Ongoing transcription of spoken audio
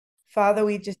Father,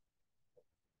 we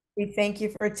thank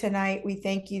you for tonight. We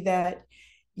thank you that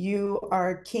you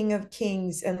are King of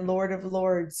Kings and Lord of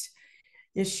Lords,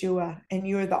 Yeshua, and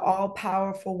you are the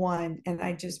all-powerful one. And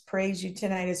I just praise you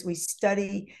tonight as we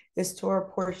study this Torah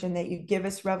portion, that you give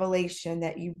us revelation,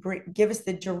 that you give us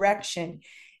the direction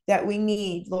that we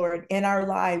need, Lord, in our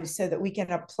lives so that we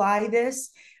can apply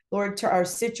this, Lord, to our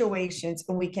situations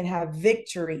and we can have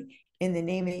victory in the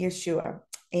name of Yeshua.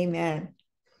 Amen.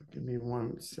 Give me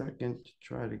 1 second to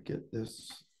try to get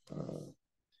this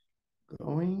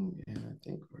going. And I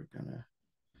think we're gonna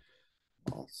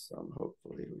awesome.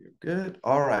 Hopefully we're good.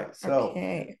 All right. So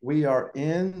we are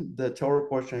in the Torah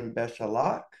portion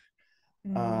Beshalach.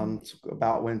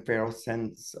 About when Pharaoh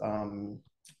sends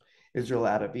Israel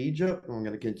out of Egypt. And we're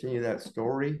going to continue that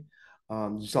story.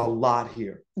 There's a lot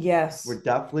here. Yes. We're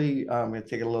definitely going to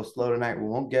take it a little slow tonight. We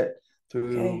won't get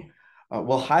through.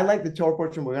 We'll highlight the Torah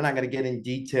portion. We're not going to get in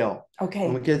detail. Okay.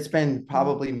 And we could spend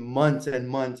probably months and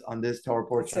months on this Torah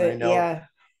portion. I know. Yeah.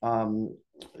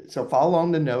 So follow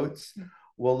along the notes.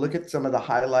 We'll look at some of the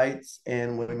highlights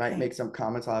and we might make some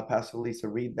comments. I'll have Pastor Lisa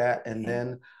read that. And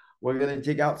then we're going to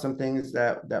dig out some things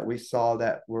that we saw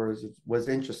that was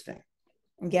interesting.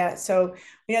 Yeah. So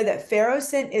we know that Pharaoh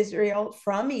sent Israel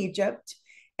from Egypt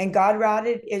and God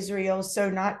routed Israel so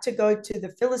not to go to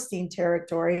the Philistine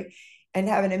territory and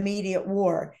have an immediate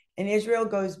war. And Israel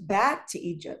goes back to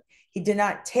Egypt. He did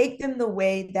not take them the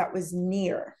way that was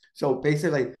near. So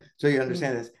basically, so you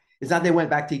understand this, it's not they went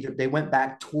back to Egypt, they went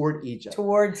back toward Egypt.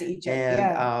 Towards Egypt,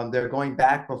 and they're going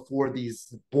back before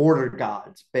these border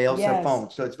gods, Baal Zephon.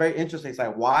 So it's very interesting. It's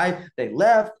like why they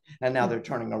left and now they're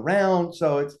turning around.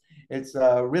 So it's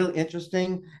really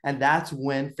interesting. And that's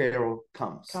when Pharaoh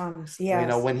comes. Yes. You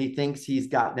know, when he thinks he's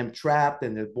got them trapped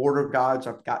and the border gods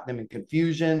have got them in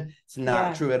confusion. It's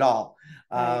not true at all.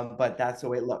 But that's the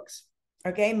way it looks.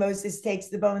 Okay, Moses takes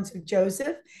the bones of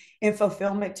Joseph in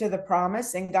fulfillment to the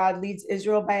promise, and God leads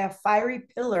Israel by a fiery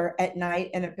pillar at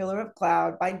night and a pillar of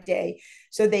cloud by day,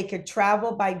 so they could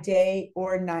travel by day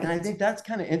or night. And I think that's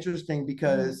kind of interesting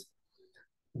because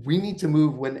we need to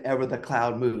move whenever the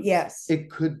cloud moves. Yes.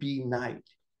 It could be night.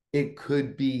 It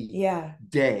could be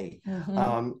day.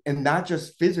 And not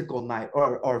just physical night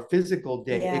or physical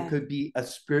day. It could be a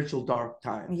spiritual dark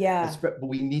time. But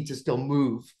we need to still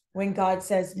move. When God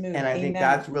says move. And I think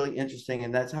that's really interesting.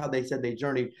 And that's how they said they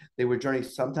journeyed. They would journey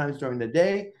sometimes during the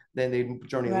day, then they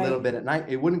journey a little bit at night.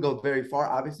 It wouldn't go very far,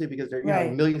 obviously, because there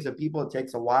are millions of people. It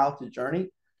takes a while to journey.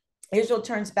 Israel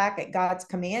turns back at God's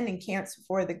command and camps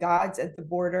before the gods at the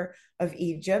border of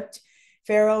Egypt.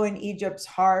 Pharaoh in Egypt's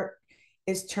heart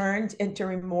is turned into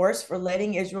remorse for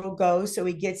letting Israel go. So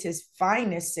he gets his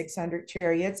finest 600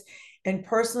 chariots and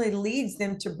personally leads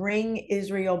them to bring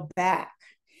Israel back.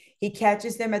 He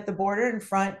catches them at the border in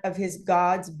front of his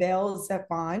gods, Baal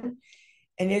Zephon.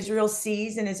 And Israel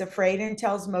sees and is afraid and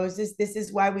tells Moses, this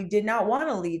is why we did not want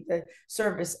to leave the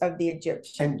service of the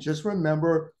Egyptians. And just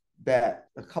remember that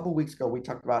a couple of weeks ago, we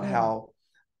talked about how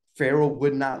Pharaoh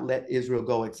would not let Israel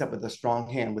go except with a strong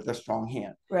hand,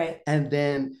 Right.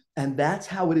 And that's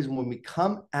how it is when we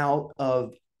come out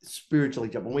of spiritual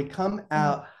Egypt, when we come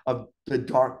out of the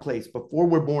dark place before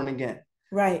we're born again.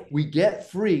 Right. We get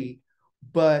free,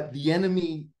 but the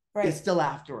enemy is still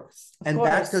after us. And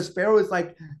that's because Pharaoh is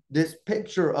like this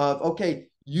picture of, okay,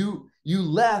 you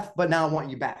left, but now I want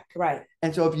you back. Right.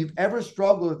 And so if you've ever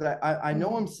struggled with that, I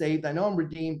know I'm saved, I know I'm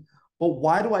redeemed, but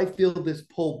why do I feel this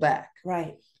pull back?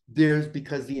 Right. There's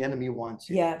because the enemy wants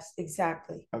you. Yes,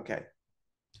 exactly. Okay.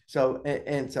 So,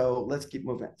 and so let's keep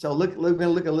moving. So we're going to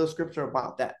look at a little scripture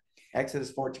about that.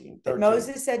 Exodus 14:13.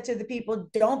 Moses said to the people,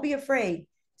 don't be afraid.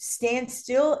 Stand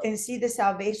still and see the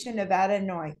salvation of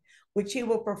Adonai, which he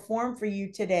will perform for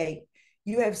you today.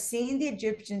 You have seen the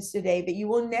Egyptians today, but you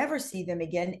will never see them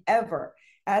again, ever.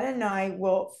 Adonai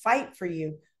will fight for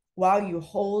you while you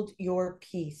hold your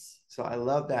peace. So I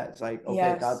love that. It's like,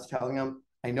 okay, God's telling them,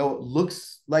 I know it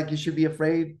looks like you should be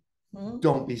afraid.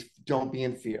 Don't be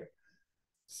in fear.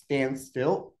 Stand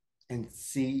still and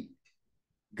see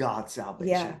God's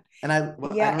salvation.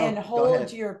 And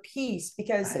hold your peace,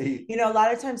 because a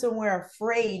lot of times when we're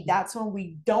afraid, that's when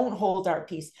we don't hold our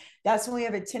peace. That's when we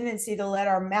have a tendency to let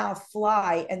our mouth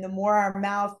fly, and the more our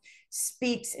mouth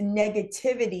speaks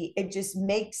negativity, it just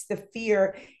makes the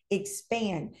fear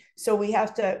expand. So we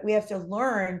have to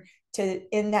learn to,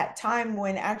 in that time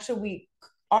when actually we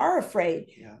are afraid,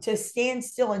 to stand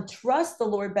still and trust the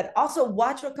Lord, but also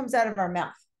watch what comes out of our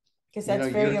mouth, because that's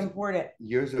very important.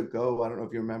 Years ago, I don't know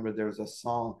if you remember, there was a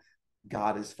song,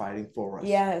 God is fighting for us.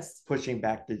 Yes. Pushing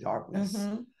back the darkness.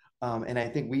 And I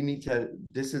think we need to,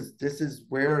 this is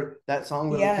where that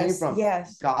song really came from.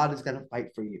 Yes. God is going to fight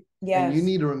for you. Yes. And you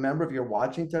need to remember, if you're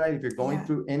watching tonight, if you're going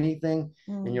through anything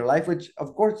in your life, which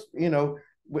of course,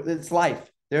 it's life.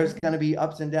 There's going to be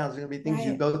ups and downs. There's going to be things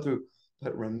you go through.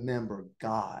 But remember,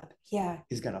 God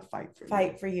is going to fight for you.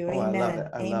 Fight for you. Oh, Amen.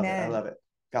 I love it. I love it.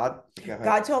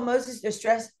 God told Moses to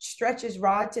stretch his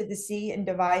rod to the sea and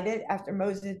divide it. After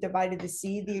Moses divided the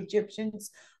sea, the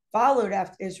Egyptians followed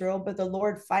after Israel, but the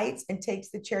Lord fights and takes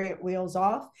the chariot wheels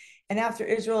off. And after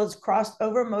Israel is crossed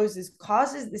over, Moses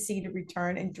causes the sea to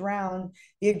return and drown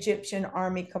the Egyptian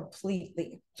army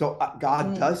completely. So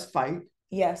God does fight.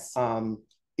 Yes.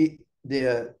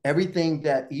 Everything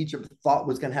that Egypt thought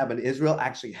was going to happen to Israel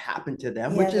actually happened to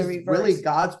them, which is really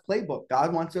God's playbook.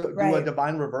 God wants to do a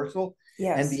divine reversal,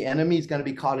 and the enemy is going to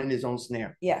be caught in his own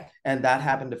snare. Yeah. And that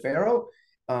happened to Pharaoh.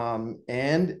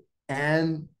 And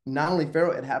not only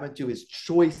Pharaoh, it happened to his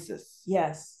choices.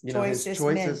 Yes. His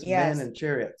choicest men and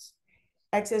chariots.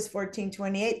 Exodus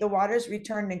 14:28, the waters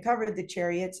returned and covered the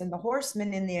chariots and the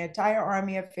horsemen in the entire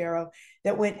army of Pharaoh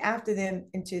that went after them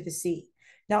into the sea.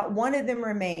 Not one of them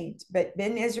remained, but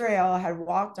Ben Israel had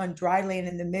walked on dry land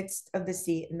in the midst of the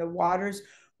sea, and the waters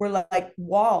were like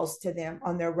walls to them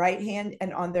on their right hand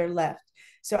and on their left.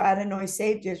 So Adonai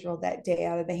saved Israel that day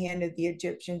out of the hand of the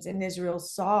Egyptians, and Israel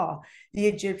saw the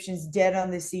Egyptians dead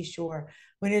on the seashore.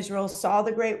 When Israel saw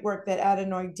the great work that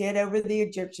Adonai did over the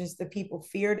Egyptians, the people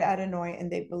feared Adonai,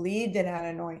 and they believed in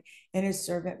Adonai and his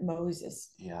servant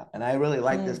Moses. Yeah, and I really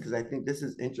like this because I think this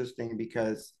is interesting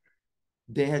because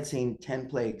they had seen 10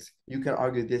 plagues. You could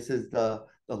argue this is the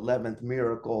 11th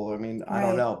miracle. I mean, I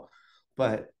don't know,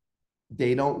 but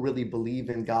they don't really believe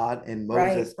in God and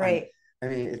Moses. Right. I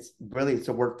mean, it's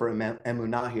a word for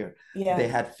emunah here. Yeah. They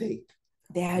had faith.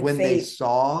 They had when faith. They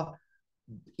saw,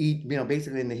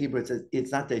 basically in the Hebrew, it says,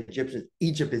 it's not the Egyptians,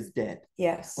 Egypt is dead.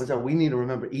 Yes. So we need to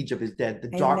remember Egypt is dead. The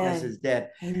darkness is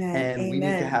dead. Amen. And we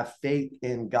need to have faith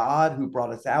in God who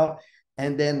brought us out.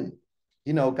 And then,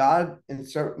 God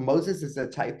insert Moses is a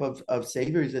type of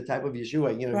savior. He's a type of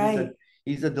Yeshua.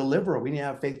 He's a deliverer. We need to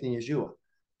have faith in Yeshua.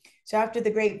 So after the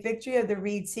great victory of the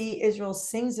Reed Sea, Israel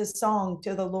sings a song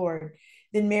to the Lord.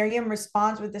 Then Miriam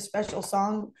responds with a special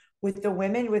song with the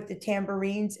women, with the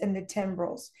tambourines and the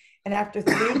timbrels. And after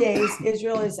 3 days,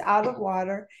 Israel is out of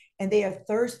water and they are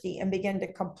thirsty and begin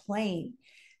to complain.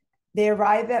 They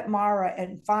arrive at Marah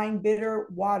and find bitter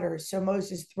water. So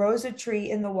Moses throws a tree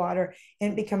in the water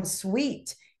and it becomes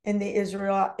sweet, and the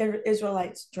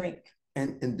Israelites drink.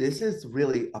 And this is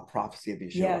really a prophecy of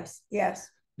Yeshua. Yes.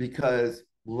 Because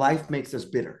life makes us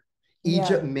bitter.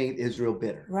 Egypt made Israel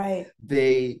bitter. Right.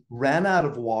 They ran out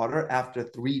of water after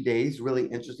 3 days. Really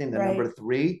interesting. The number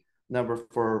 3, number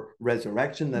for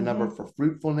resurrection, the number for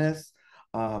fruitfulness,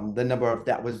 the number of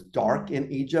that was dark in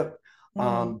Egypt.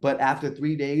 But after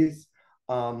 3 days,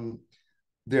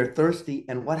 they're thirsty.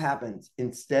 And what happens?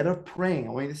 Instead of praying,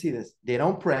 I want you to see this. They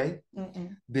don't pray.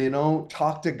 They don't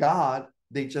talk to God.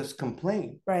 They just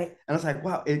complain. Right. And it's like,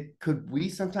 wow, could we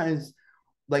sometimes,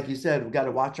 like you said, we got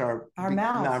to watch our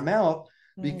mouth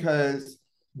because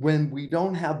when we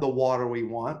don't have the water we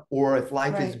want, or if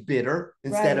life is bitter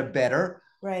instead of better,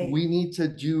 we need to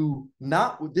do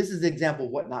this is the example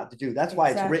of what not to do. That's why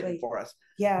it's written for us.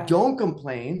 Yeah. Don't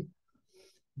complain,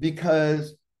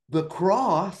 because the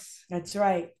cross. That's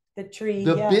right. The tree.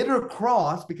 The bitter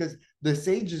cross, because the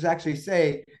sages actually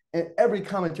say, and every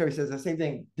commentary says the same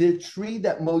thing. The tree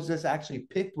that Moses actually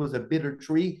picked was a bitter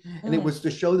tree. And it was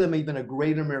to show them even a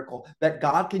greater miracle, that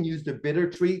God can use the bitter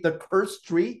tree, the cursed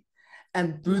tree.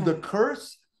 And through the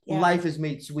curse, life is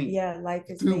made sweet. Yeah, life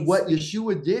is through made what sweet.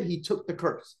 Yeshua did, he took the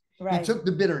curse. Right. He took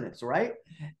the bitterness, right?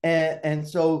 And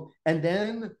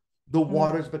then the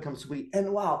waters become sweet.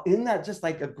 And wow, isn't that just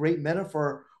like a great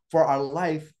metaphor for our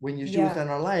life? When Yeshua's in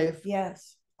our life,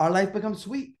 our life becomes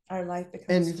sweet. Our life becomes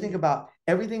and you sweet. think about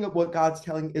everything of what God's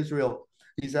telling Israel.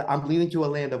 He said, I'm leading to a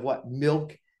land of what?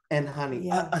 Milk and honey,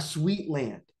 a sweet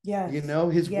land. Yes.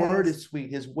 His word is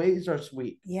sweet. His ways are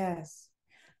sweet. Yes.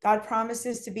 God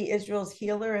promises to be Israel's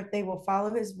healer if they will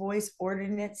follow his voice,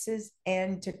 ordinances,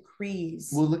 and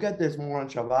decrees. We'll look at this more on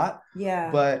Shabbat. Yeah.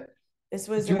 But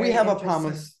do we have a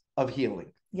promise of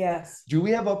healing? Yes. Do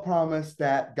we have a promise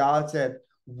that God said,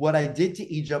 what I did to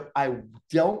Egypt, I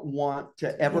don't want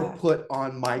to ever put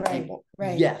on my people?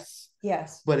 Right. Yes.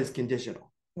 Yes. But it's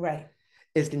conditional. Right.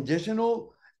 It's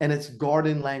conditional, and it's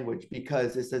garden language,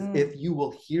 because it says, if you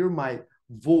will hear my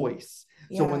voice.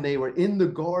 So when they were in the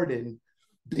garden,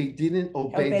 they didn't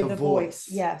obey the voice.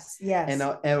 Yes.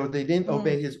 Or they didn't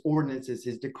obey his ordinances,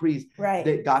 his decrees. Right.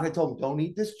 That God had told them, don't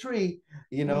eat this tree,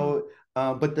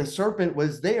 but the serpent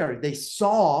was there. They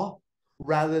saw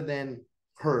rather than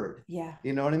heard. Yeah.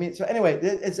 You know what I mean? So anyway,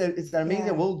 it's amazing.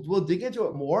 Yeah. We'll dig into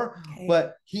it more, Okay.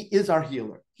 but he is our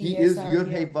healer. He is Yud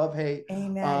Hey Vav Hey,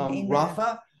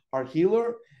 Rapha, our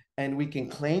healer, and we can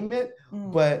claim it,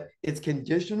 but it's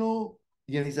conditional.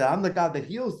 You know, he said, I'm the God that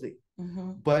heals thee.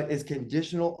 But it's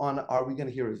conditional on, are we going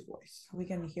to hear his voice? Are we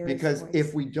going to hear because his voice?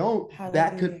 If we don't,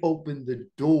 that could open the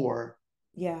door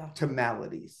to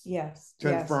maladies,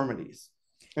 to infirmities.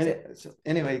 And so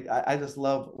anyway, I just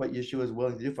love what Yeshua is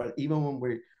willing to do for us. Even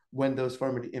when those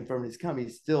infirmities come,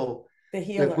 he's still the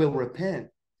healer. If we'll repent.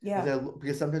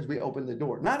 Because sometimes we open the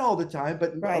door. Not all the time,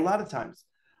 but a lot of times.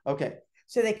 Okay.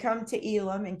 So they come to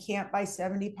Elim and camp by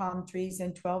 70 palm trees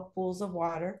and 12 pools of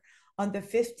water. On the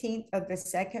 15th of the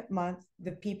second month,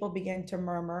 the people began to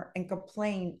murmur and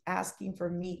complain, asking for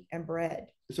meat and bread.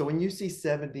 So when you see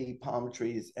 70 palm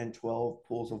trees and 12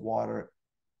 pools of water,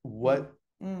 what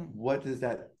does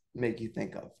that make you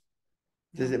think of?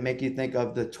 Does it make you think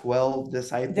of the 12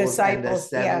 disciples and the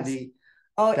 70? Yes.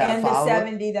 Oh, and the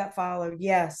 70 that followed.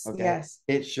 Yes. Okay. Yes.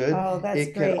 It should. Oh, that's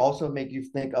it great. Could also make you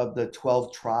think of the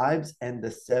 12 tribes and the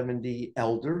 70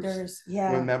 elders.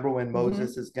 Yeah. Remember when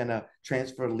Moses is going to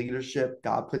transfer leadership,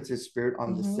 God puts his spirit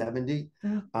on the 70.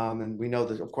 And we know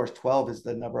that, of course, 12 is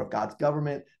the number of God's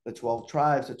government, the 12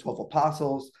 tribes, the 12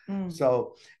 apostles.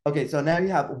 So, okay, so now you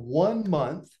have 1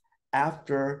 month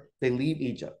after they leave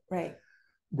Egypt. Right.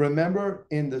 Remember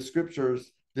in the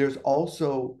scriptures, there's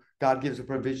also, God gives a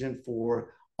provision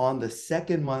for on the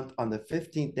second month, on the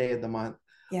 15th day of the month,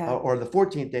 or the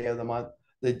 14th day of the month,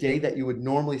 the day that you would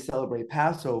normally celebrate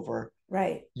Passover.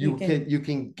 Right. You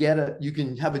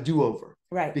can have a do-over.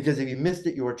 Right. Because if you missed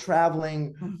it, you were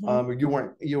traveling, or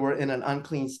you were in an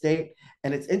unclean state.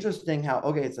 And it's interesting how,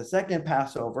 okay, it's a second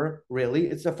Passover, really.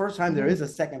 It's the first time there is a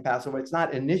second Passover. It's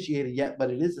not initiated yet,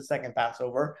 but it is the second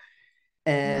Passover.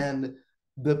 And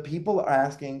the people are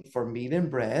asking for meat and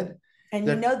bread. And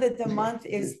you know that the month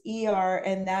is ER,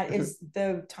 and that is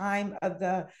the time of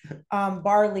the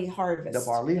barley harvest. The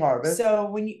barley harvest. So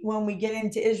when we get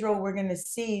into Israel, we're going to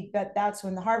see that that's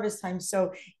when the harvest time.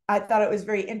 So I thought it was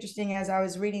very interesting as I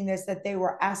was reading this that they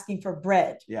were asking for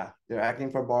bread. Yeah, they're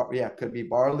asking for could be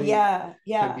barley. Yeah.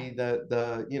 Could be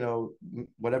the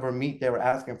whatever meat they were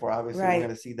asking for. Obviously, we're going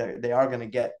to see that they're going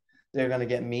to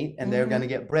get meat and they're going to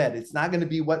get bread. It's not going to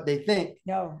be what they think.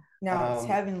 No, it's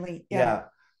heavenly. Yeah.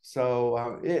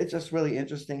 So it's just really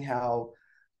interesting how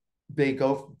they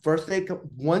go first.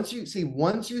 Once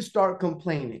you start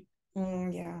complaining,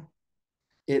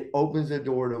 it opens the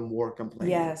door to more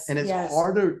complaining. Yes, and it's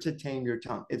harder to tame your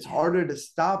tongue. It's harder to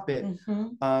stop it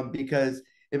because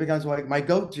it becomes like my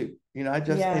go-to. You know,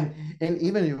 and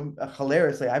even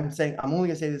hilariously, I'm only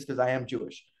gonna say this because I am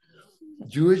Jewish.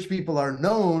 Jewish people are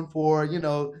known for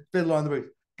Fiddler on the Roof.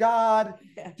 God,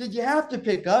 did you have to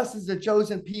pick us as the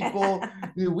chosen people?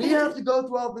 We have to go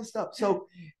through all this stuff. So,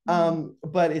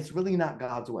 but it's really not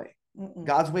God's way.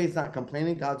 God's way is not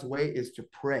complaining. God's way is to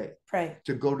pray,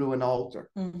 to go to an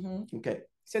altar. Okay.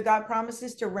 So God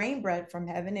promises to rain bread from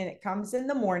heaven, and it comes in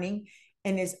the morning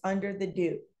and is under the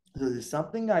dew. So there's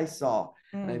something I saw,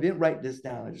 and I didn't write this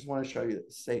down. I just want to show you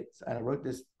the states. And I wrote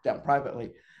this down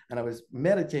privately, and I was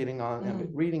meditating on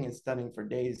and reading and studying for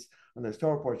days on this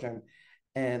Torah portion.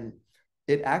 And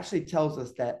it actually tells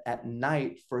us that at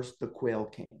night, first the quail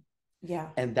came. Yeah.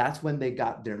 And that's when they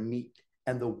got their meat.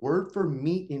 And the word for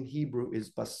meat in Hebrew is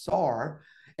basar,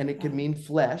 and it can mean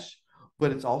flesh,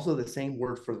 but it's also the same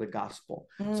word for the gospel.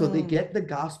 So they get the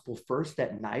gospel first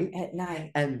at night.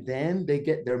 And then they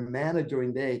get their manna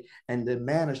during the day, and the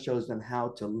manna shows them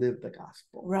how to live the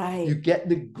gospel. Right. You get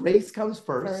the grace comes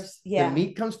first. The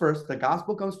meat comes first, the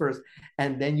gospel comes first,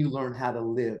 and then you learn how to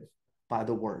live by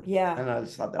the word. Yeah. And I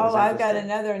just thought that was I've got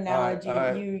another analogy. All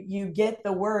right. You get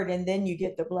the word and then you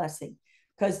get the blessing,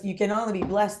 because you can only be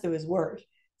blessed through his word.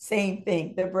 Same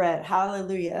thing, the bread.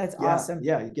 Hallelujah. That's awesome.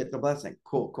 Yeah, you get the blessing.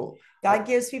 Cool. God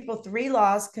gives people 3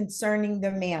 laws concerning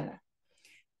the manna.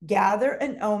 Gather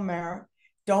an omer.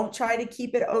 Don't try to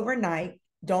keep it overnight.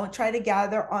 Don't try to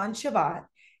gather on Shabbat.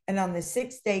 And on the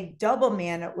 6th day, double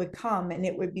manna would come, and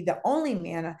it would be the only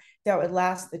manna that would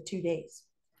last the 2 days.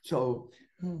 So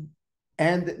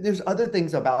and there's other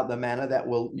things about the manna that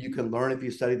you can learn if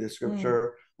you study the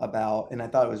scripture about, and I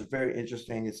thought it was very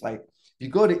interesting. It's like, if you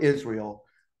go to Israel,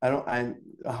 I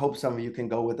hope some of you can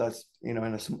go with us, in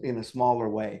a smaller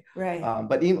way. Right.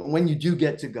 But even when you do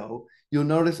get to go, you'll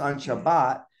notice on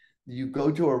Shabbat, you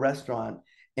go to a restaurant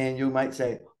and you might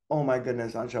say, oh my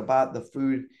goodness, on Shabbat, the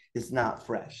food is not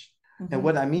fresh. And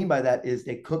what I mean by that is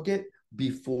they cook it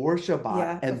before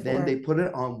Shabbat, then they put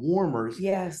it on warmers.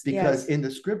 Because in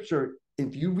the scripture,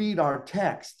 if you read our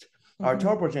text, our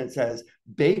Torah portion says,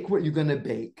 bake what you're going to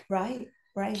bake. Right.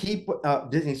 Right. Keep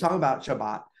he's talking about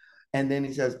Shabbat. And then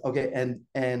he says, okay,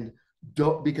 and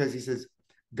don't, because he says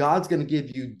God's going to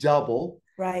give you double.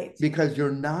 Right. Because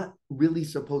you're not really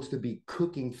supposed to be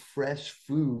cooking fresh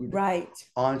food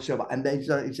on Shabbat. And they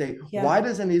say, why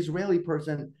does an Israeli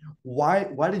person, why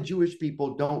do Jewish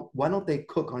people why don't they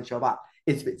cook on Shabbat?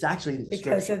 It's actually in the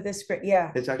because scripture. Of the script.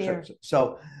 Yeah. It's actually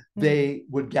so they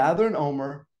would gather an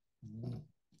omer.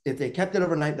 If they kept it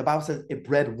overnight, the Bible says it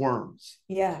bred worms.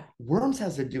 Yeah. Worms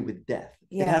has to do with death.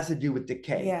 Yeah. It has to do with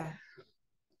decay. Yeah.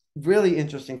 Really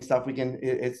interesting stuff.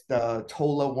 It's the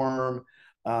Tola worm.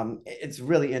 It's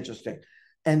really interesting.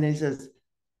 And then he says,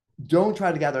 don't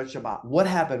try to gather at Shabbat. What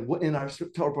happened? What in our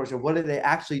Torah portion? What did they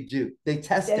actually do? They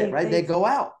test it, right? They go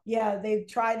out. Yeah, they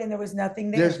tried and there was nothing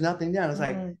there. There's nothing there. And it's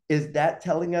like, is that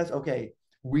telling us, okay,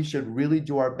 we should really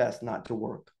do our best not to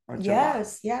work on Shabbat?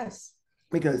 Yes, yes.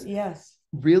 Because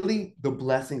really the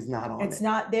blessing's not on it. It's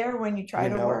not there when you try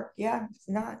to work. Yeah, it's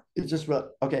not. It's just real.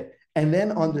 Okay. And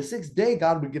then on the sixth day,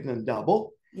 God would give them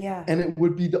double. Yeah. And it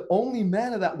would be the only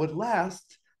manna that would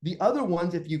last. The other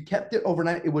ones, if you kept it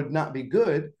overnight, it would not be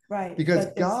good. Right. Because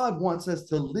God wants us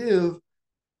to live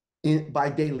by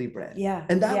daily bread. Yeah.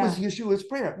 And that was Yeshua's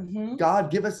prayer. God,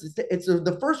 give us, it's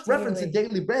the first reference to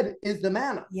daily bread is the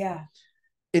manna. Yeah.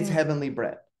 It's heavenly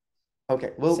bread.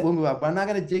 Okay, we'll move on. But I'm not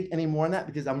going to dig any more on that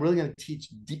because I'm really going to teach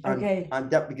on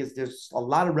depth because there's a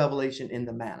lot of revelation in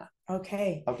the manna.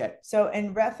 Okay. Okay. So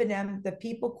in Rephidim, the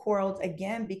people quarreled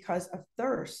again because of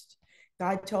thirst.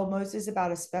 God told Moses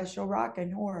about a special rock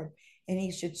in Horeb, and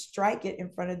he should strike it in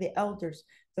front of the elders.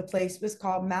 The place was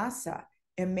called Massah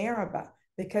and Meribah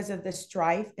because of the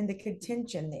strife and the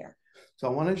contention there. So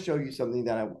I want to show you something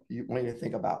that I want you to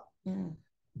think about.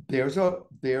 They're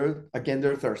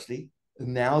thirsty.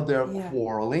 Now they're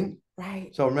quarreling.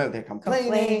 Right. So remember, they're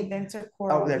complaining. Then to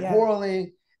quarrel. They're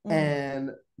quarreling.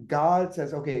 And God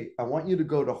says, okay, I want you to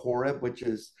go to Horeb, which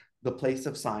is the place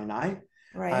of Sinai.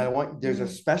 Right. There's a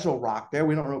special rock there.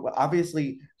 We don't know.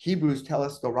 Obviously, Hebrews tell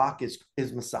us the rock is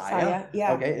Messiah.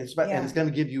 Yeah. Okay. And it's going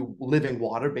to give you living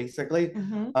water, basically.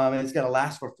 And it's going to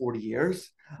last for 40 years.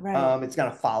 Right. It's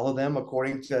going to follow them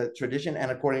according to tradition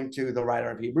and according to the writer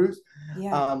of Hebrews.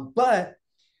 Yeah. But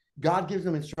God gives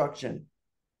them instruction.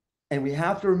 And we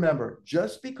have to remember,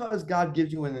 just because God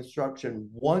gives you an instruction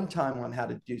one time on how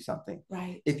to do something,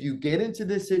 right? If you get into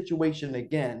this situation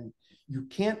again, you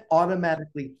can't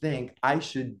automatically think I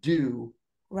should do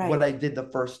what I did the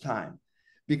first time.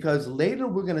 Because later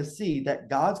we're going to see that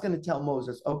God's going to tell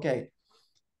Moses, okay,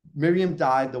 Miriam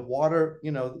died, the water,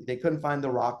 they couldn't find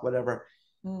the rock, whatever.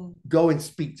 Go and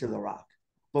speak to the rock.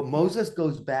 But Moses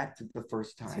goes back to the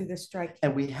first time. To the strike.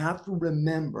 And we have to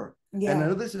remember, and I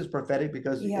know this is prophetic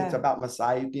because it's about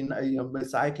Messiah.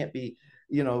 Messiah can't be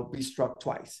struck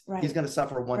twice. Right. He's going to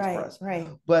suffer once for us. Right.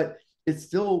 But it's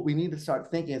still, we need to start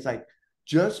thinking, it's like,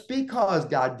 just because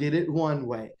God did it one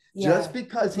way, just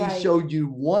because he showed you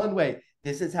one way,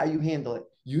 this is how you handle it.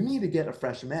 You need to get a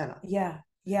fresh manna.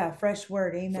 Yeah, fresh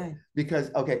word. Amen.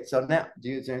 So now,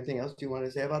 is there anything else you want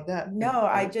to say about that? No,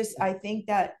 I think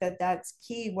that's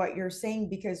key what you're saying,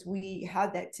 because we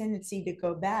have that tendency to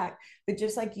go back. But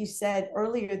just like you said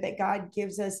earlier, that God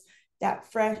gives us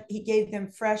that fresh, he gave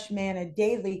them fresh manna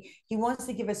daily. He wants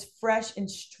to give us fresh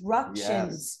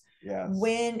instructions. Yes.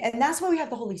 And that's why we have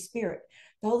the Holy Spirit.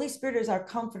 The Holy Spirit is our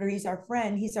comforter. He's our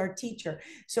friend. He's our teacher.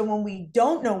 So when we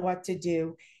don't know what to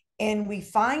do, and we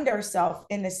find ourselves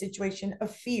in a situation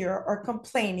of fear or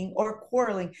complaining or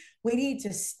quarreling, we need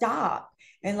to stop.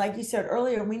 And like you said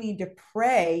earlier, we need to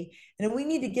pray, and we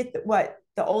need to get what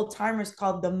the old timers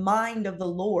called the mind of the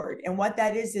Lord. And what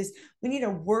that is we need a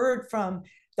word from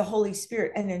the Holy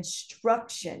Spirit, an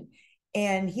instruction,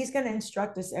 and he's going to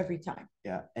instruct us every time.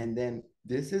 Yeah. And then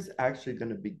this is actually going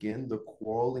to begin the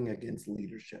quarreling against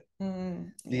leadership.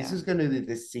 These is going to be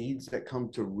the seeds that come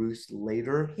to roost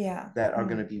later that are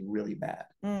going to be really bad.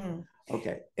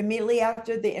 Okay. Immediately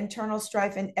after the internal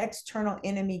strife, an external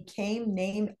enemy came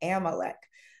named Amalek,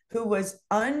 who was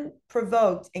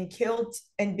unprovoked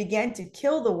and began to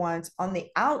kill the ones on the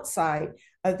outside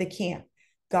of the camp.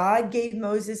 God gave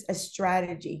Moses a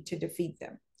strategy to defeat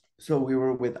them. So we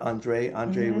were with Andre.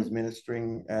 Andre was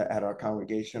ministering at our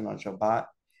congregation on Shabbat,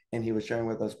 and he was sharing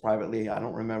with us privately. I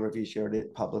don't remember if he shared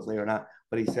it publicly or not,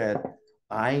 but he said,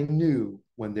 I knew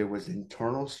when there was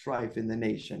internal strife in the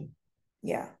nation,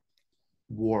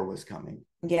 war was coming.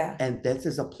 Yeah. And this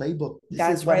is a playbook.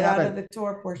 That's right out of the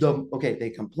Torah portion.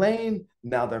 They complain.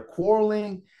 Now they're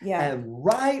quarreling. Yeah. And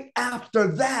right after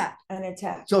that, an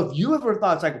attack. So if you ever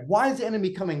thought, it's like, why is the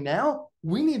enemy coming now?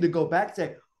 We need to go back and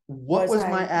say, What was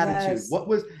my attitude? Yes. What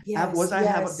was,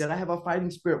 Yes. did I have a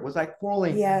fighting spirit? Was I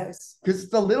quarreling? Yes. Because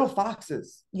it's the little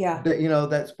foxes that,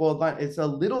 that spoiled vine. It's a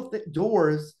little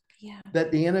doors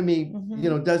that the enemy,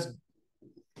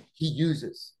 he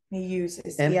uses.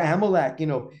 And Amalek,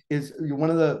 is one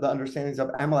of the understandings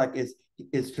of Amalek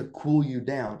is to cool you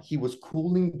down. He was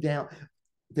cooling down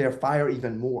their fire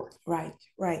even more. Right.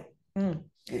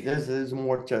 There's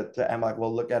more to Amalek.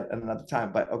 We'll look at another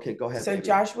time, but okay, go ahead. So baby.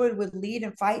 Joshua would lead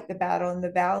and fight the battle in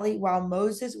the valley, while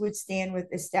Moses would stand with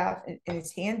his staff and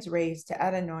his hands raised to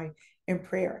Adonai in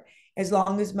prayer. As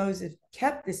long as Moses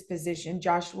kept this position,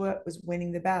 Joshua was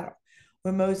winning the battle.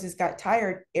 When Moses got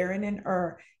tired, Aaron and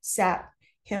Hur sat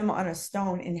him on a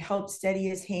stone and helped steady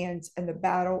his hands, and the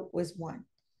battle was won.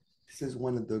 This is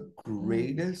one of the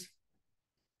greatest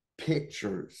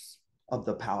pictures of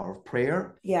the power of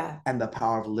prayer and the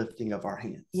power of lifting of our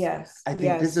hands. I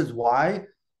think this is why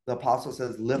the apostle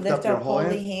says, lift up your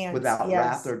holy hands without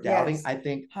wrath or doubting. I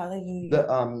think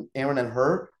the Aaron and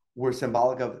Hur were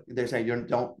symbolic of, they're saying,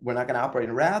 we're not going to operate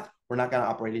in wrath, we're not going to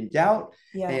operate in doubt,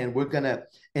 and we're going to,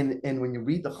 and when you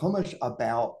read the Chumash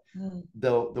about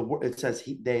the it says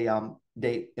they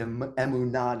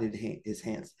emunaded his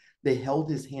hands. They held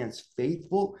his hands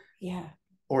faithful.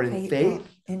 Or in faith.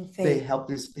 They held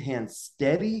his hands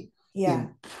steady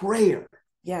in prayer.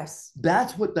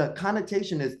 That's what the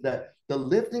connotation is, the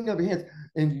lifting of your hands.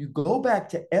 And you go back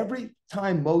to every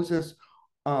time Moses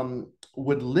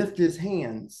would lift his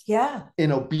hands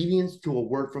in obedience to a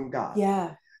word from God.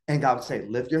 And God would say,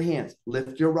 lift your hands,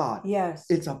 lift your rod.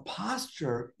 It's a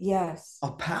posture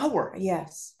of power.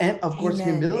 And of course,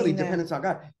 humility, dependence on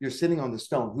God. You're sitting on the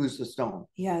stone. Who's the stone?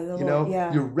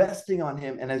 You're resting on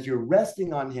him. And as you're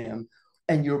resting on him,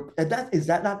 is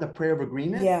that not the prayer of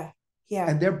agreement?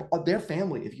 And they're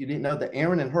family. If you didn't know, that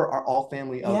Aaron and Hur are all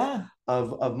family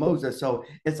of Moses. So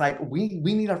it's like, we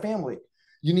need our family.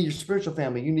 You need your spiritual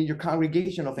family. You need your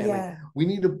congregational family. We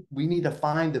need to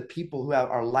find the people who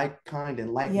are like kind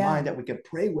and like mind that we can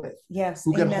pray with.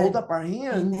 Who can hold up our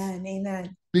hands.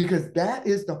 Amen. Because that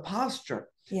is the posture.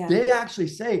 They actually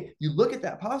say, you look at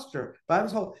that posture,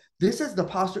 Bible's whole, this is the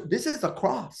posture, this is a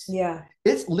cross.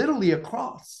 It's literally a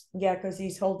cross. Because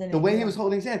he's holding it. The way he was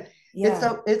holding his hand.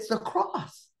 It's a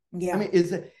cross. I mean,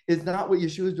 is not what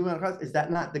Yeshua is doing on the cross? Is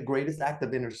that not the greatest act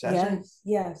of intercession?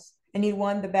 Yes. And he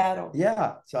won the battle.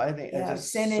 So I think it's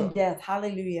just sin and death.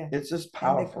 Hallelujah. It's just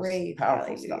powerful.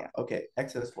 Powerful stuff. Okay,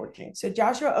 Exodus 14. So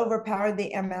Joshua overpowered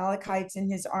the Amalekites in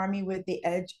his army with the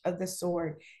edge of the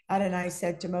sword. Adonai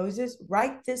said to Moses,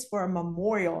 write this for a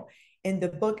memorial in the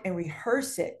book and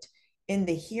rehearse it in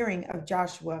the hearing of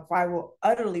Joshua, for I will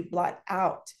utterly blot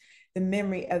out the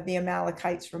memory of the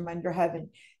Amalekites from under heaven.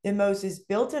 Then Moses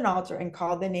built an altar and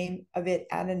called the name of it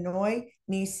Adonai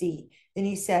Nisi. Then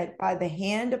he said, by the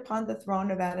hand upon the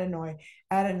throne of Adonai,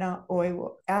 Adonai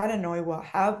will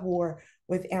have war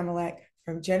with Amalek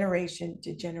from generation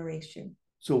to generation.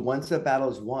 So once the battle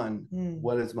is won,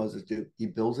 what does Moses do? He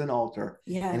builds an altar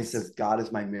and he says, God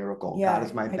is my miracle. God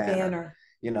is my banner.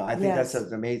 I think that's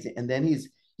amazing. And then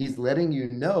he's letting you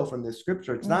know from the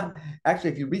scripture. It's not actually,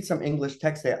 if you read some English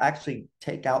text, they actually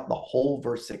take out the whole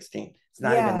verse 16. It's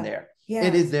not even there.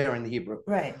 It is there in the Hebrew.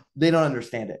 They don't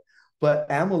understand it. But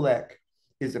Amalek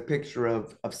is a picture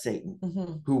of Satan,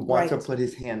 who wants to put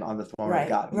his hand on the throne of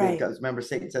God. Because remember,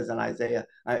 Satan says in Isaiah,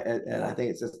 I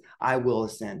think it says, I will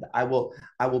ascend. I will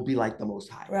be like the Most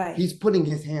High. He's putting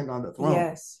his hand on the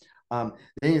throne.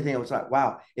 Then you think, it was like,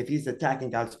 wow, if he's attacking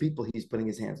God's people, he's putting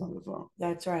his hands on the throne.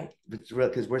 That's right. It's real,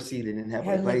 because we're seated in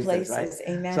heavenly places, right?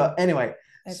 Amen. So anyway,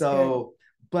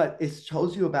 but it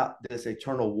shows you about this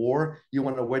eternal war. You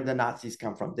want to know where the Nazis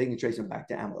come from. They can trace them back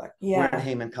to Amalek. Where did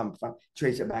Haman come from?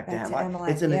 Trace it back to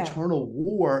Amalek. It's an eternal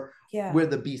war where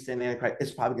the beast and Antichrist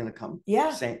is probably going to come.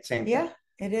 Same thing.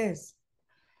 It is.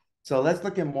 So let's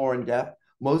look at more in depth.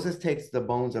 Moses takes the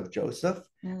bones of Joseph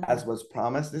as was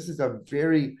promised. This is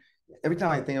every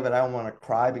time I think of it, I want to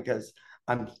cry, because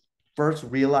I'm first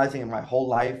realizing in my whole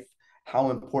life how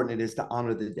important it is to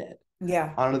honor the dead.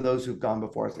 Honor those who've gone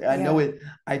before us. I know it.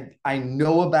 I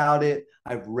know about it.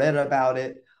 I've read about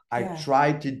it. I've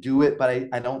tried to do it, but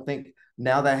I don't think,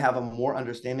 now that I have a more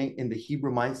understanding in the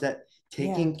Hebrew mindset,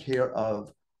 taking care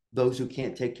of those who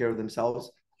can't take care of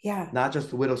themselves. Not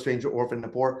just the widow, stranger, orphan,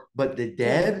 and poor, but the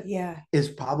dead is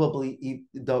probably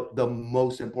the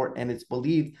most important. And it's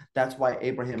believed that's why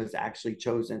Abraham is actually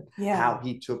chosen, how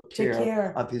he took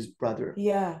care of his brother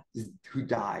who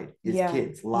died, his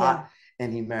kids, Lot,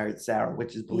 and he married Sarah,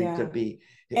 which is believed to be.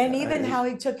 And even how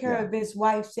he took care of his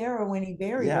wife, Sarah, when he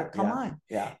buried her. Come on.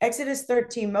 Exodus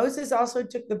 13, Moses also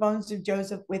took the bones of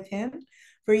Joseph with him,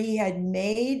 for he had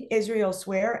made Israel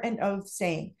swear an oath,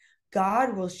 saying,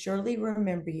 God will surely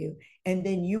remember you, and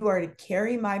then you are to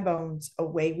carry my bones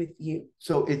away with you.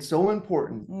 So it's so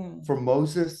important for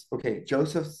Moses. Okay,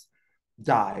 Joseph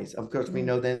dies. Of course, we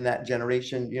know then that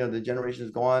generation, the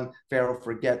generations go on. Pharaoh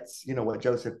forgets, what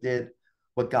Joseph did.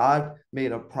 But God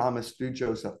made a promise through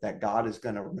Joseph that God is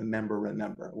going to remember.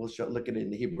 We'll look at it in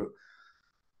the Hebrew.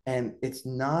 And it's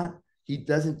not, he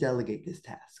doesn't delegate this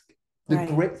task. The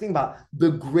great thing about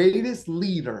the greatest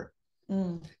leader,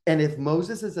 and if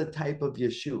Moses is a type of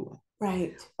Yeshua,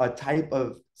 a type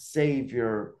of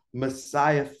Savior,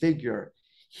 Messiah figure,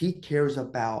 he cares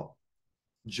about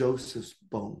Joseph's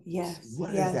bones. Yes.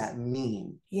 What does that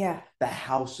mean? Yeah. The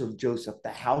house of Joseph, the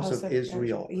house of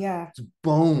Israel. Yeah. It's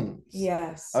bones.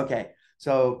 Yes. Okay.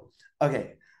 So,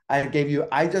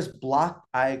 I just blocked,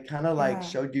 I kind of like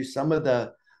showed you some of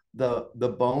the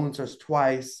bones is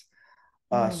twice.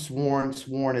 Sworn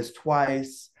is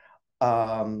twice.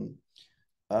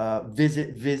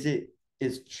 Visit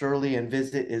is surely, and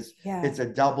visit is it's a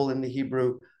double in the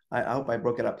Hebrew. I hope I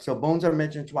broke it up. So bones are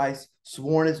mentioned twice.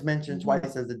 Sworn is mentioned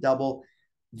twice as a double.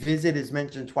 Visit is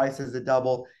mentioned twice as a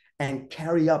double, and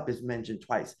carry up is mentioned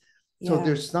twice. So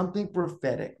there's something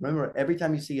prophetic. Remember, every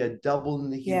time you see a double in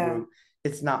the Hebrew,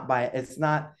 it's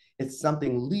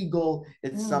something legal.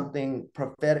 It's something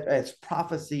prophetic. It's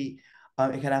prophecy.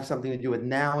 It can have something to do with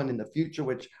now and in the future,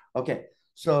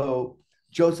 so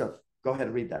Joseph, go ahead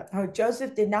and read that. Oh,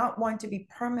 Joseph did not want to be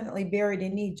permanently buried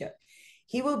in Egypt.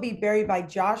 He will be buried by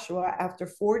Joshua after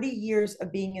 40 years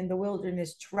of being in the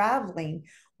wilderness, traveling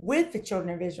with the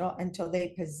children of Israel until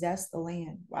they possess the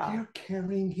land. Wow. They're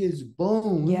carrying his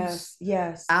bones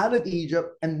out of Egypt,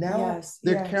 and now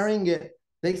they're carrying it.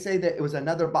 They say that it was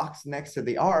another box next to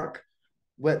the ark,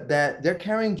 but that they're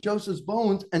carrying Joseph's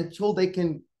bones until they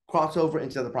can cross over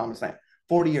into the promised land.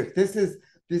 40 years. This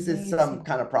is some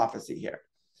kind of prophecy here.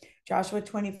 Joshua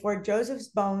 24, Joseph's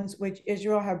bones, which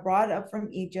Israel had brought up from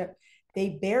Egypt,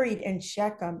 they buried in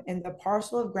Shechem in the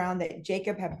parcel of ground that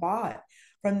Jacob had bought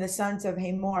from the sons of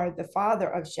Hamor, the father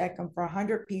of Shechem, for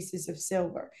 100 pieces of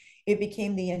silver. It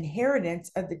became the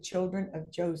inheritance of the children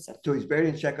of Joseph. So he's buried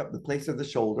in Shechem, the place of the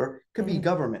shoulder. Could be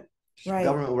government.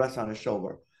 Government will rest on his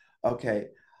shoulder. Okay.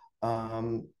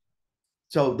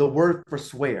 So the word for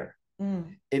swear,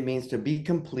 it means to be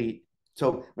complete.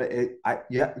 So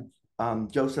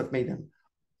Joseph made him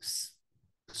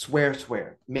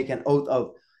swear, make an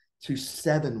oath to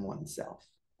seven oneself.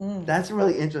 That's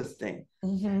really interesting.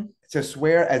 To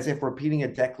swear as if repeating a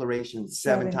declaration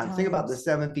seven times. Think about the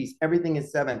 7 piece. Everything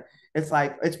is 7. It's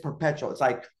like, it's perpetual. It's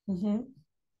like,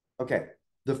 okay.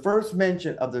 The first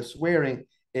mention of the swearing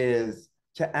is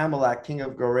to Amalek, king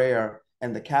of Gerar,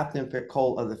 and the captain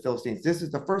Phicol of the Philistines. This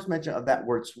is the first mention of that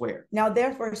word swear. Now,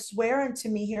 therefore, swear unto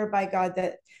me here by God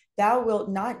that thou wilt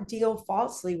not deal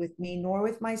falsely with me, nor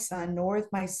with my son, nor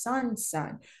with my son's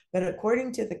son, but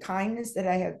according to the kindness that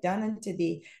I have done unto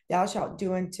thee, thou shalt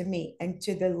do unto me, and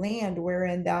to the land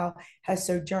wherein thou hast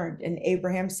sojourned. And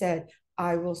Abraham said,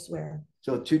 I will swear.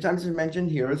 So 2 times it's mentioned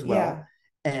here as well.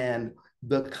 And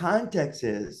the context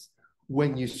is,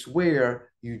 when you swear,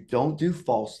 you don't do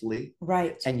falsely,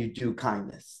 and you do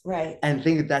kindness, and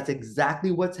think that's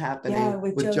exactly what's happening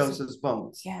with Joseph's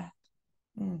bones.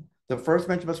 The first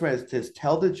mention of swear is to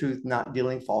tell the truth, not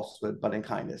dealing falsehood, but in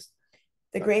kindness.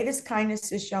 The greatest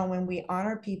kindness is shown when we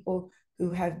honor people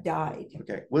who have died.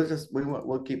 Okay,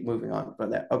 we'll keep moving on from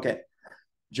that. Okay,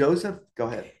 Joseph, go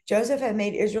ahead. Joseph had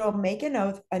made Israel make an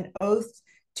oath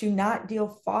to not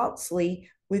deal falsely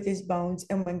with his bones.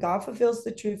 And when God fulfills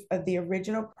the truth of the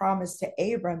original promise to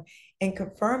Abram and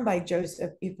confirmed by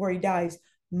Joseph before he dies,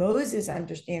 Moses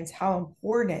understands how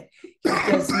important he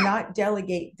does not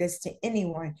delegate this to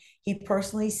anyone. He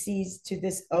personally sees to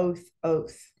this oath.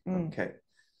 Okay.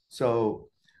 So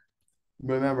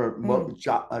remember,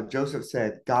 Joseph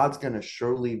said, God's going to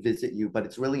surely visit you, but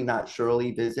it's really not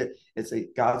surely visit. It's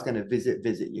God's going to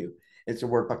visit you. It's the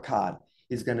word pakad.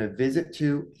 He's going to visit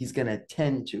to, he's going to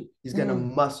tend to, he's going to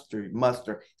muster, he's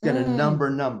going to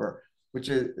number, which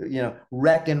is,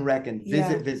 reckon,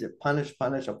 visit, punish,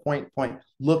 appoint,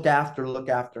 look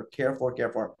after, care for.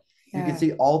 You can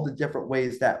see all the different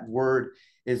ways that word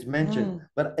is mentioned,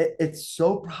 but it's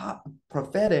so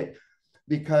prophetic,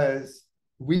 because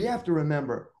we have to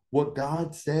remember what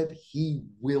God said he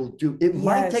will do. It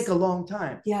might take a long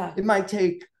time. It might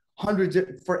take hundreds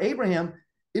for Abraham.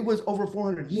 It was over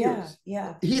 400 years.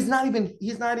 He's not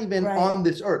even on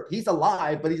this earth. He's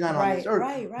alive, but he's not on this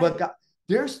earth. But God,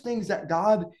 there's things that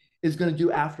God is going to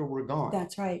do after we're gone.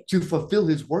 That's right. To fulfill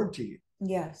his word to you.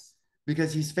 Yes.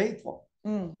 Because he's faithful.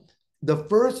 The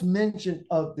first mention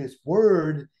of this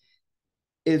word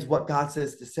is what God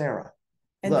says to Sarah.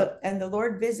 And the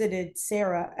Lord visited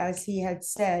Sarah as he had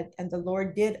said, and the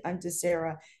Lord did unto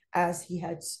Sarah as he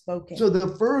had spoken. So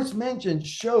the first mention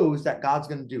shows that God's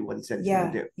going to do what he said he's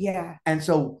going to do. Yeah. And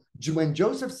so when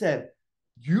Joseph said,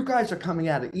 you guys are coming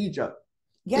out of Egypt,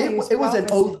 it was an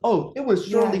oath. It was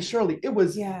surely. It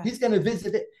was, he's going to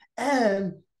visit it.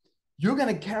 And you're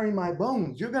going to carry my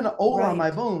bones. You're going to on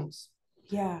my bones.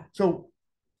 Yeah. So,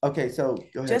 okay, so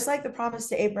go ahead. Just like the promise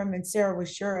to Abram and Sarah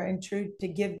was sure and true to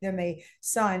give them a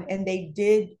son, and they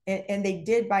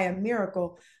did by a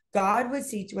miracle, God would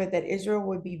see to it that Israel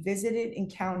would be visited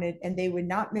and counted, and they would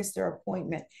not miss their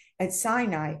appointment at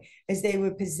Sinai, as they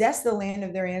would possess the land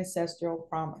of their ancestral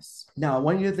promise. Now, I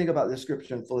want you to think about this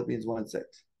scripture in Philippians 1:6.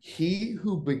 He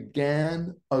who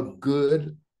began a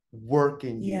good work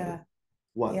in you,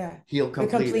 what? Yeah. He'll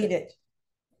complete it.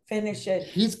 Finish it.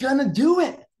 He's going to do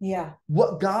it. Yeah.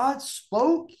 What God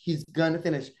spoke, he's going to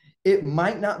finish. It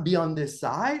might not be on this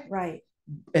side. Right.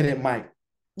 And it might,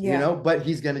 but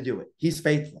he's going to do it. He's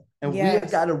faithful. And we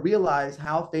have got to realize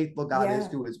how faithful God is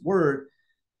to his word.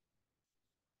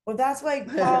 Well, that's why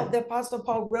the Apostle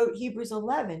Paul wrote Hebrews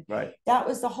 11. Right. That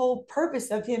was the whole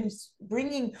purpose of him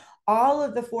bringing all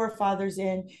of the forefathers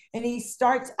in. And he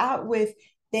starts out with,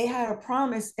 they had a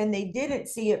promise and they didn't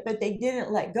see it, but they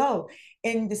didn't let go.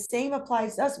 And the same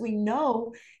applies to us. We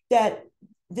know that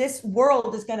this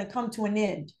world is going to come to an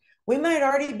end. We might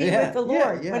already be with the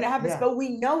Lord when it happens, but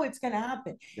we know it's going to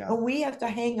happen. Yeah. And we have to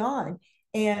hang on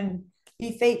and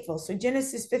be faithful. So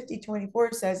Genesis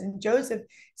 50:24 says, and Joseph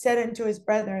said unto his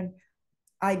brethren,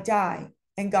 I die,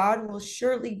 and God will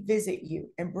surely visit you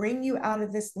and bring you out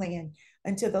of this land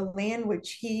unto the land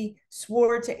which he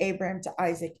swore to Abraham, to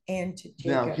Isaac, and to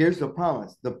Jacob. Now, here's the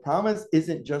promise. The promise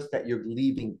isn't just that you're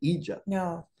leaving Egypt.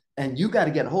 No. And you got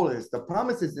to get a hold of this. The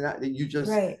promise is not that you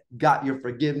just got your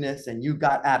forgiveness and you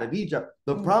got out of Egypt.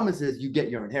 The promise is you get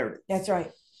your inheritance. That's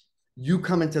right. You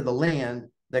come into the land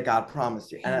that God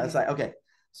promised you. And I was like, okay,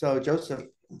 so Joseph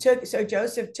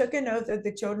took an oath of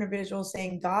the children of Israel,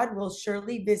 saying, God will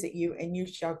surely visit you, and you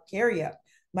shall carry up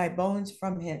my bones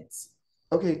from hence.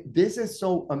 Okay, this is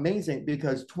so amazing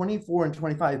because 24 and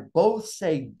 25 both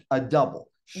say a double.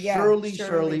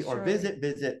 Surely, or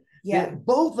visit. Yeah.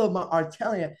 Both of them are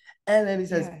telling it. And then he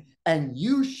says, and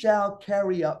you shall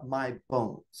carry up my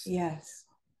bones. Yes.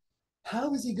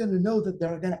 How is he going to know that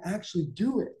they're going to actually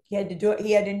do it? He had to do it.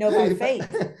 He had to know by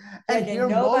faith. And here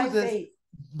Moses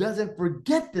doesn't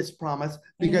forget this promise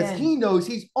because he knows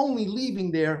he's only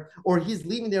leaving there, or he's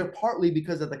leaving there partly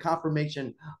because of the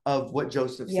confirmation of what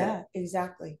Joseph said. Yeah,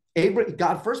 exactly.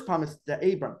 God first promised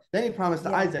to Abram, then he promised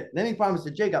to Isaac, then he promised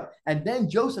to Jacob, and then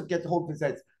Joseph gets a hold and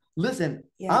says, listen,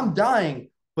 I'm dying,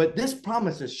 but this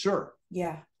promise is sure.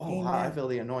 Yeah. Oh, I feel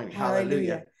the anointing.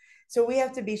 Hallelujah. So we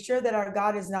have to be sure that our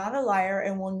God is not a liar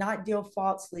and will not deal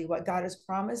falsely. What God has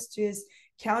promised to his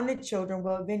counted children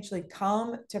will eventually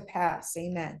come to pass.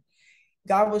 Amen.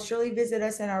 God will surely visit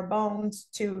us, and our bones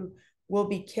will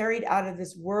be carried out of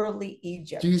this worldly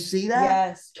Egypt. Do you see that?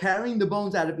 Yes. Carrying the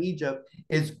bones out of Egypt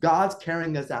is God's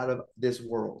carrying us out of this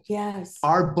world. Yes.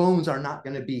 Our bones are not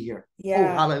going to be here.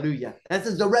 Yeah. Oh, hallelujah. This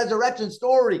is the resurrection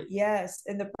story. Yes.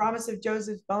 And the promise of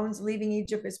Joseph's bones leaving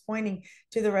Egypt is pointing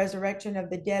to the resurrection of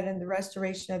the dead and the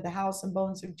restoration of the house and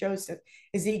bones of Joseph.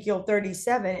 Ezekiel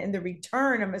 37, and the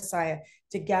return of Messiah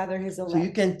to gather his elect. So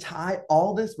you can tie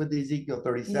all this with Ezekiel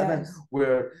 37,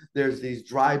 where there's these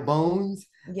dry bones.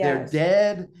 They're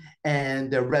dead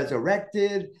and they're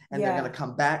resurrected, and they're going to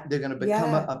come back. They're going to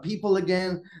become a people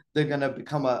again. They're going to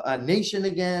become a nation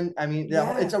again. I mean,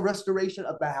 it's a restoration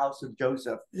of the house of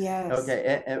Joseph. Yes.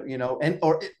 Okay.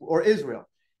 Or Israel,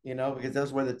 because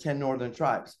those were the 10 northern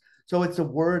tribes. So it's a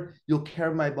word, you'll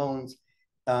carry my bones.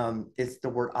 It's the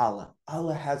word Allah.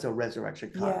 Allah has a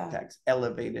resurrection context,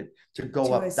 elevated to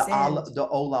go up. Ascend. The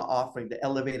Ola offering, the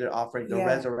elevated offering, the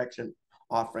resurrection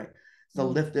offering. The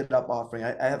lifted up offering.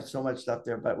 I have so much stuff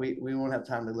there, but we won't have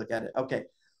time to look at it. Okay.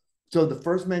 So the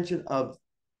first mention of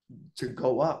to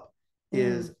go up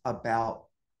is about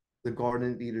the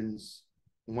Garden of Eden's,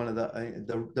 one of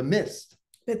the mist.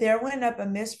 But there went up a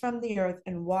mist from the earth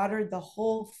and watered the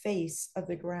whole face of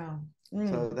the ground.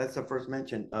 So that's the first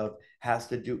mention of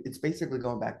it's basically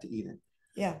going back to Eden.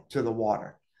 Yeah. To the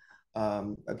water,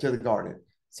 to the garden.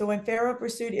 So when Pharaoh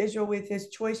pursued Israel with his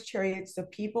choice chariots, the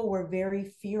people were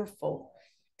very fearful.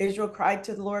 Israel cried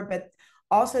to the Lord, but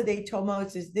also they told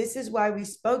Moses, this is why we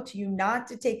spoke to you not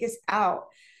to take us out.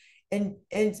 And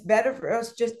it's better for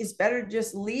us it's better to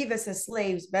just leave us as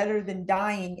slaves, better than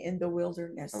dying in the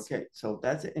wilderness. Okay, so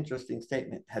that's an interesting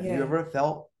statement. Have you ever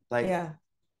felt like,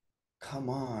 come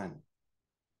on,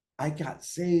 I got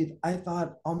saved. I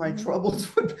thought all my troubles,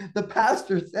 the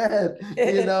pastor said,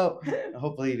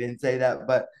 hopefully he didn't say that,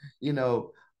 but,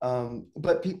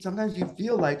 but sometimes you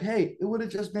feel like, hey, it would have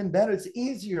just been better. It's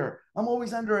easier. I'm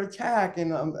always under attack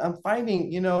and I'm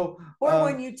fighting, Or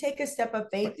when you take a step of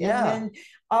faith and then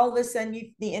all of a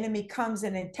sudden the enemy comes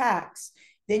and attacks,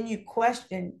 then you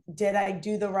question, did I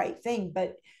do the right thing?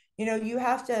 But, you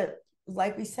have to,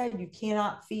 like we said, you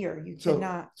cannot fear. You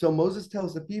cannot. So Moses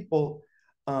tells the people,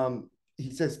 he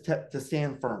says to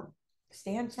stand firm.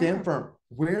 Stand firm.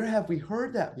 Where have we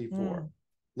heard that before?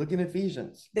 Look in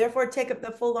Ephesians. Therefore, take up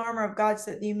the full armor of God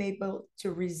so that you may be able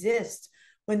to resist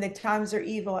when the times are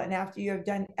evil, and after you have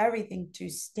done everything, to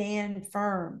stand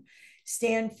firm.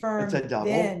 Stand firm. It's a double,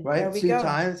 then. right? There we 2 go.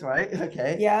 times, right?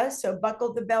 Okay. Yeah. So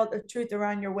buckle the belt of truth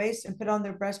around your waist and put on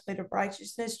the breastplate of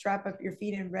righteousness. Strap up your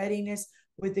feet in readiness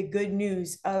with the good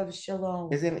news of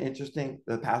shalom. Isn't it interesting?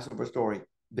 The Passover story.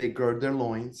 They gird their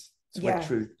loins with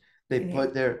truth. They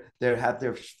put have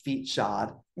their feet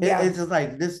shod. It's just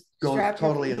like this goes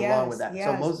totally along with that.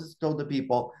 So Moses told the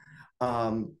people,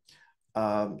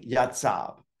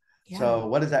 yatzab. So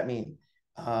what does that mean?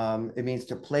 It means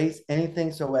to place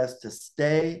anything so as to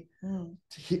stay.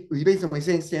 He basically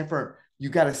saying stand firm. You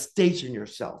got to station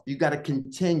yourself. You got to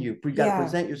continue. You got to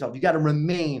present yourself. You got to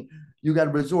remain. You got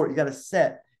to resort. You got to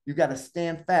set. You got to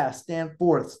stand fast, stand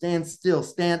forth, stand still,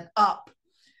 stand up.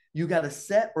 You got to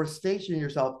set or station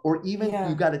yourself, or even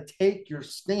you got to take your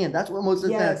stand. That's what Moses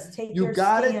says. You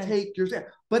got to take your stand.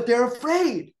 But they're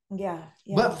afraid. Yeah.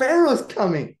 But Pharaoh's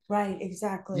coming. Right,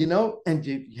 exactly. And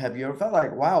have you ever felt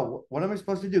like, wow, what am I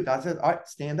supposed to do? God says, all right,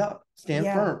 stand up, stand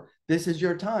firm. This is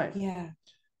your time. Yeah.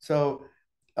 So,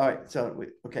 all right. So,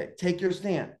 take your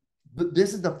stand. But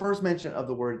this is the first mention of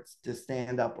the words to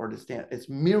stand up or to stand. It's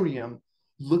Miriam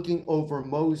looking over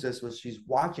Moses when she's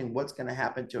watching what's going to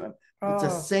happen to him. It's the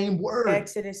same word.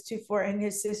 Exodus 2:4, and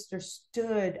his sister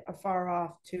stood afar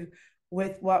off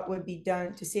with what would be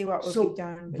done, to see what would be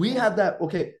done. We have that.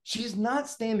 Okay, she's not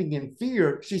standing in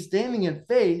fear. She's standing in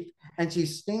faith, and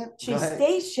she's stationed. She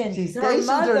stationed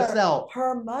herself.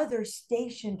 Her mother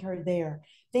stationed her there.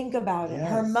 Think about it.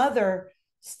 Her mother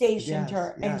stationed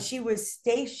her, and she was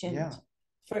stationed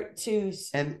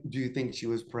And do you think she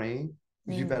was praying?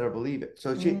 You better believe it.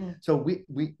 So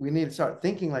we need to start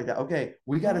thinking like that. Okay,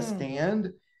 we got to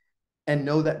stand and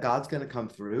know that God's going to come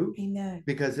through. Amen.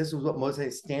 Because this is what Moses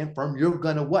said, stand firm. You're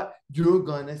going to what? You're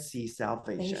going to see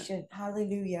salvation.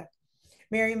 Hallelujah.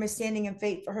 Miriam is standing in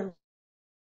faith for her.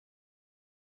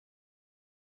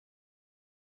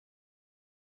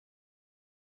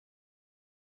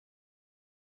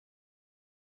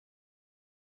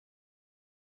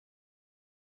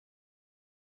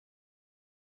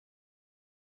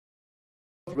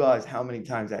 Realize how many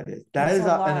times that is. That is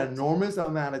an enormous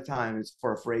amount of time is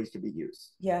for a phrase to be used.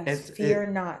 Yes. Fear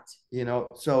not.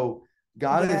 So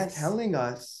God is telling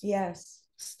us,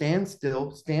 stand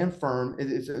still, stand firm.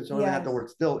 It's only not the word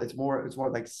still. It's more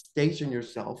like station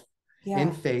yourself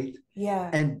in faith.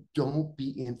 And don't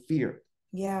be in fear.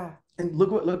 And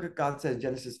look what God said,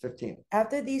 Genesis 15.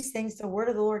 After these things, the word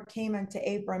of the Lord came unto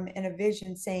Abram in a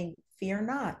vision, saying, fear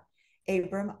not,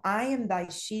 Abram, I am thy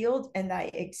shield and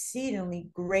thy exceedingly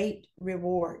great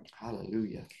reward.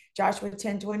 Hallelujah. Joshua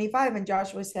 10:25, and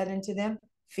Joshua said unto them,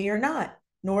 fear not,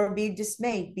 nor be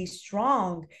dismayed, be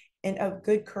strong and of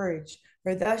good courage,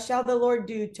 for thus shall the Lord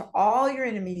do to all your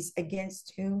enemies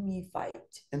against whom ye fight.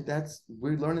 And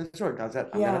we learn in the story. God said,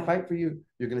 I'm going to fight for you.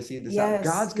 You're going to see this out.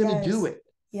 God's going to do it.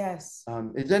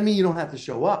 It doesn't mean you don't have to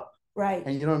show up. Right.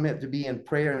 And you don't have to be in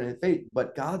prayer and in faith,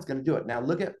 but God's going to do it. Now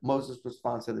look at Moses'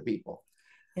 response to the people.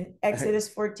 In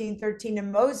Exodus 14:13, and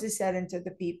Moses said unto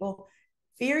the people,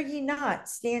 fear ye not,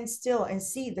 stand still and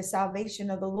see the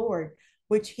salvation of the Lord,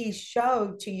 which he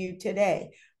showed to you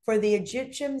today. For the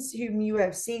Egyptians whom you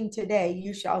have seen today,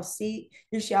 you shall see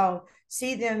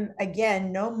them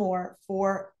again no more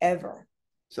forever.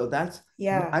 So that's,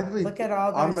 I believe look at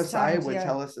all those our Messiah times, would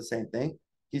tell us the same thing.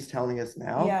 He's telling us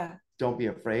now, don't be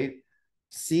afraid.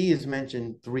 See is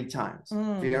mentioned 3 times.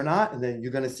 Fear not, and then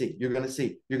you're going to see. You're going to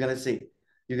see. You're going to see.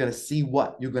 You're going to see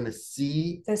what? You're going to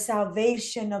see the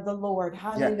salvation of the Lord.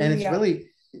 Hallelujah. And it's really,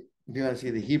 you're going to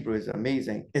see the Hebrew is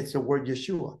amazing. It's the word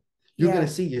Yeshua. You're going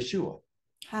to see Yeshua.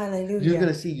 Hallelujah. You're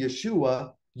going to see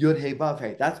Yeshua, Yud He Vav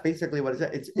He. That's basically what it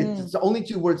says. It's the only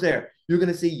 2 words there. You're going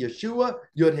to see Yeshua,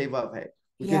 Yud He Vav He.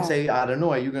 You can say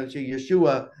Adonai. You're going to see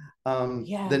Yeshua,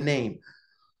 the name.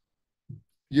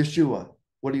 Yeshua.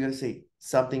 What are you going to see?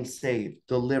 Something saved,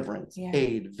 deliverance,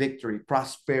 aid, victory,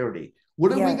 prosperity.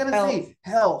 What are we going to see?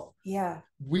 Health.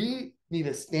 We need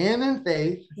to stand in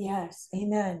faith.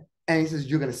 Amen. And he says,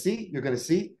 you're going to see, you're going to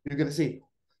see, you're going to see.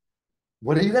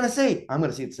 What are you going to say? I'm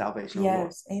going to see the salvation of the Lord.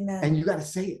 Yes, amen. And you got to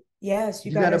say it. Yes,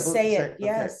 you got to say it.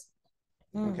 Yes.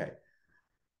 Okay.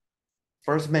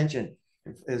 First mention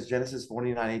is Genesis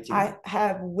 49:18. I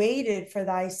have waited for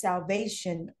thy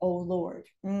salvation, O Lord.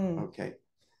 Okay.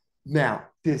 Now,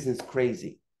 this is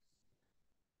crazy.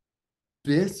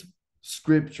 This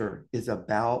scripture is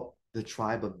about the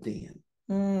tribe of Dan.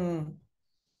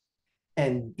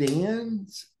 And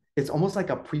Dan's, it's almost like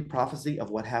a pre-prophecy of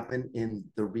what happened in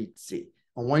the Red Sea.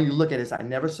 I want you to look at this. I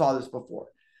never saw this before.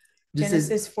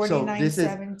 Genesis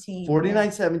 49:17.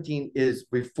 49:17 is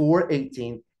before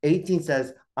 18. 18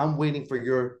 says, I'm waiting for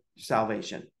your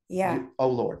salvation. Yeah. Oh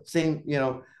Lord. Same,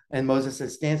 and Moses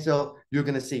says, stand still, you're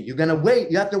going to see. You're going to wait.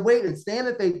 You have to wait and stand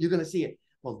in faith. You're going to see it.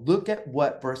 Well, look at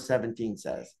what verse 17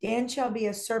 says. Dan shall be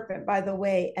a serpent by the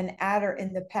way, an adder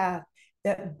in the path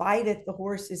that biteth the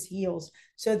horse's heels,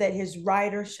 so that his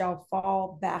rider shall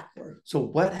fall backward. So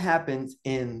what happens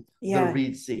in the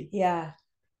Red Sea? Yeah.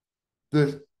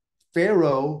 The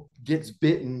Pharaoh gets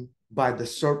bitten by the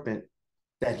serpent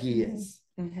that he is.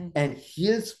 And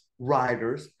his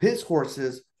riders, his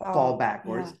horses fall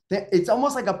backwards. Yeah. It's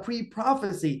almost like a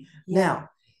pre-prophecy. Yeah. Now,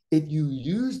 if you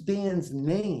use Dan's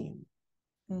name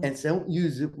and don't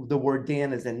use the word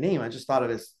Dan as a name, I just thought of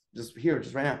this just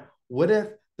right now. What if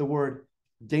the word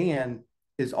Dan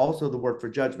is also the word for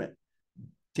judgment?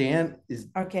 Dan is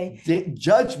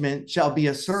judgment shall be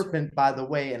a serpent by the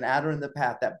way, an adder in the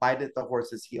path that biteth the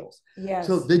horse's heels. Yes.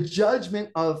 So the judgment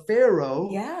of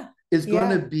Pharaoh is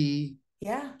going to be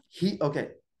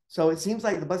So it seems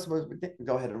like the blessing,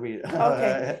 go ahead and read it.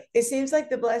 Okay. It seems like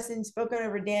the blessing spoken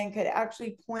over Dan could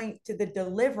actually point to the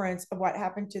deliverance of what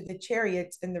happened to the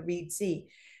chariots in the Red Sea.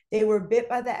 They were bit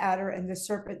by the adder and the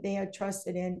serpent they had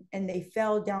trusted in, and they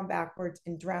fell down backwards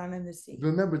and drowned in the sea.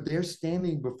 Remember, they're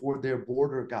standing before their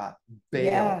border god,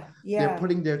 Baal. Yeah. They're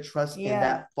putting their trust in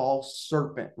that false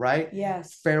serpent, right?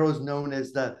 Yes. Pharaoh's known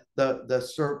as the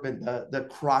serpent, the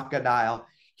crocodile.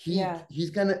 He's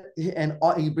gonna, and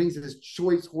he brings his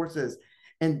choice horses.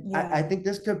 And I think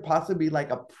this could possibly be like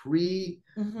a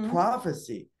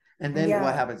pre-prophecy. And then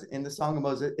what happens? In the Song of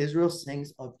Moses, Israel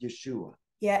sings of Yeshua.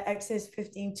 Yeah, Exodus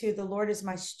 15:2, the Lord is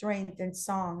my strength and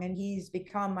song, and he's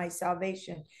become my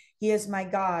salvation. He is my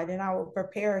God, and I will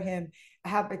prepare him a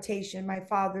habitation, my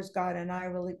father's God, and I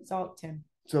will exalt him.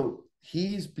 So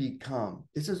he's become,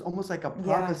 this is almost like a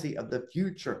prophecy of the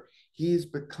future. He's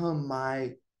become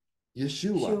my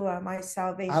Yeshua, my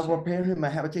salvation. I will prepare him a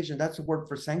habitation. That's the word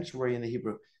for sanctuary in the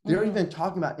Hebrew. They're even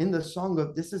talking about in the song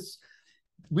of,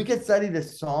 we could study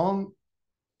this song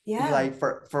like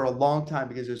for a long time,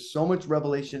 because there's so much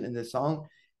revelation in this song,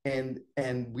 and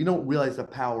we don't realize the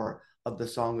power of the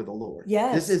song of the Lord.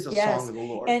 Yes, this is a song of the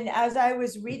Lord. And as I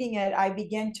was reading it, I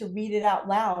began to read it out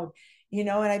loud, and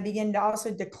I began to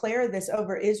also declare this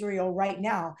over Israel right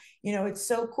now. It's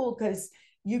so cool because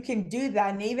you can do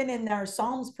that, and even in our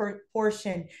Psalms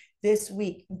portion this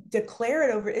week, declare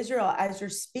it over Israel as you're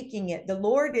speaking it. The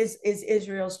Lord is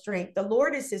Israel's strength. The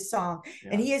Lord is his song,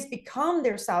 and he has become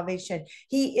their salvation.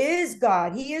 He is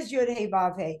God. He is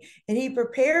Yod-Heh-Vav-Heh, and he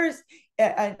prepares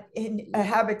a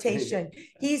habitation.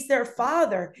 He's their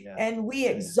father, and we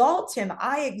exalt him.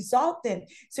 I exalt him.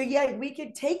 So we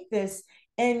could take this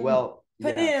and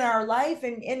put it in our life,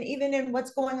 and even in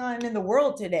what's going on in the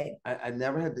world today. I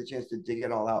never had the chance to dig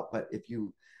it all out, but if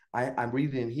you, I'm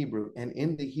reading in Hebrew, and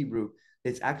in the Hebrew,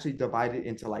 it's actually divided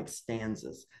into like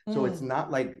stanzas. So it's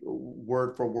not like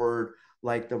word for word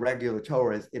like the regular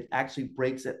Torah is. It actually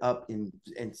breaks it up in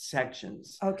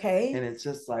sections. Okay. And it's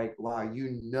just like, wow,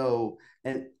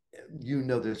 and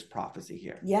there's prophecy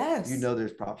here. Yes.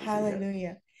 There's prophecy.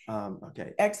 Hallelujah.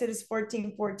 Okay. Exodus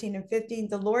 14:14 and 15.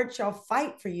 The Lord shall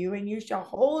fight for you, and you shall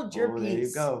hold your peace. There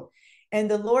you go.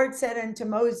 And the Lord said unto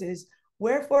Moses,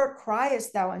 wherefore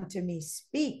criest thou unto me?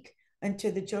 Speak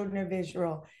unto the children of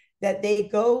Israel that they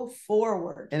go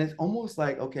forward. And it's almost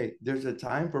like, okay, there's a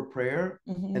time for prayer,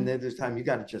 and then there's time you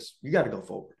got to go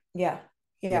forward. Yeah.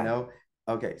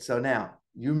 Okay. So now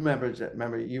you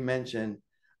remember you mentioned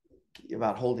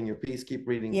about holding your peace. Keep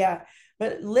reading. Yeah.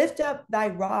 But lift up thy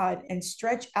rod and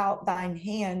stretch out thine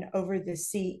hand over the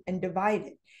sea and divide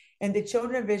it. And the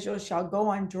children of Israel shall go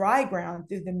on dry ground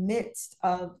through the midst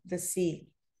of the sea.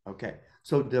 Okay.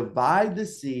 So divide the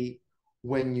sea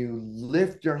when you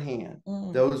lift your hand.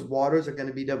 Those waters are going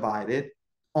to be divided.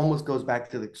 Almost goes back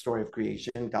to the story of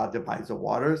creation. God divides the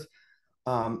waters.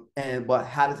 But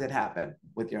how does it happen?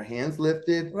 With your hands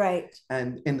lifted. Right.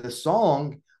 And in the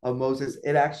song of Moses,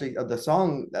 it actually, the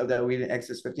song that we read in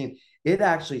Exodus 15, it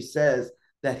actually says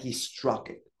that he struck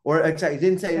it. Or actually, it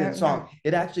didn't say it in song.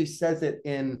 It actually says it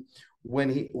in when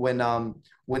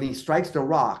he strikes the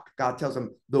rock, God tells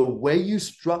him the way you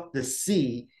struck the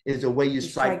sea is the way you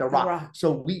strike the rock.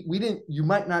 So we didn't, you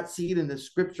might not see it in the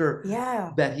scripture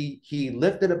that he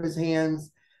lifted up his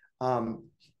hands,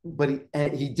 but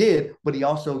he did, but he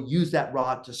also used that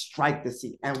rod to strike the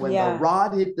sea. And when the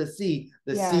rod hit the sea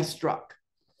struck.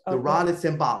 The rod is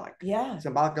symbolic.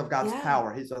 Symbolic of God's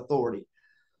power, his authority.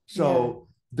 So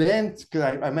then,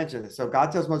 because I mentioned this, so God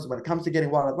tells Moses, when it comes to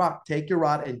getting water out of the rock, take your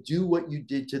rod and do what you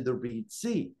did to the Reed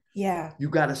Sea. You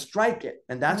got to strike it.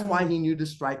 And that's why he knew to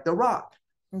strike the rock.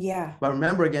 But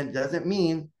remember, again, doesn't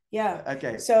mean.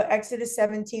 Okay. So Exodus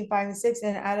 17:5-6,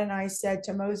 and Adonai said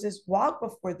to Moses, walk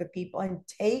before the people and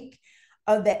take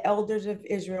of the elders of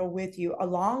Israel with you,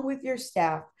 along with your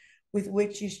staff with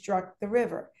which you struck the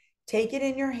river. Take it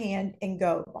in your hand and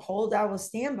go. Behold, I will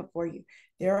stand before you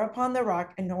there upon the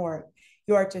rock in Horeb.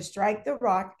 You are to strike the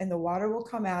rock, and the water will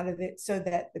come out of it so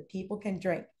that the people can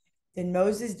drink. Then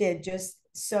Moses did just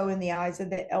so in the eyes of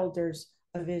the elders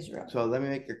of Israel. So let me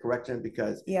make a correction,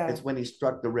 because it's when he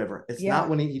struck the river. It's not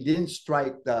when he didn't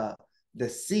strike the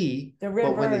sea,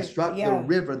 but when he struck the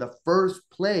river, the first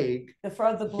plague.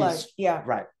 The blood.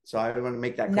 Right. So I want to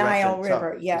make that correction. Nile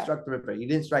River. So he struck the river. He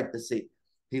didn't strike the sea.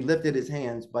 He lifted his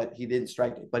hands, but he didn't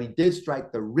strike it. But he did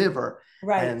strike the river.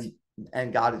 Right.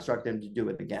 And God instructed him to do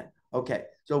it again. Okay,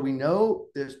 so we know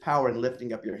there's power in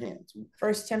lifting up your hands.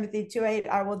 1 Timothy 2:8,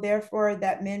 I will therefore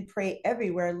that men pray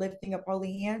everywhere, lifting up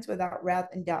holy hands without wrath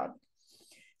and doubt.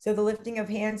 So the lifting of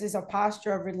hands is a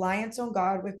posture of reliance on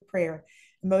God with prayer.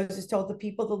 Moses told the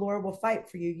people, the Lord will fight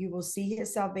for you. You will see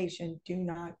his salvation. Do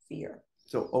not fear.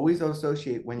 So always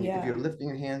associate when if you're lifting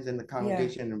your hands in the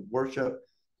congregation and worship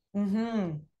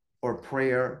or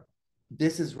prayer,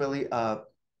 this is really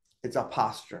it's a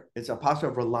posture. It's a posture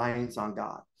of reliance on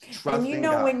God. And you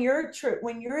know, God.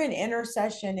 when you're in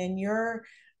intercession and you're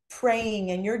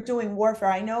praying and you're doing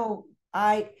warfare, I know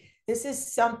this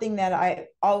is something that I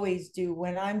always do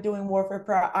when I'm doing warfare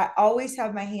prayer. I always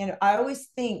have my hand. I always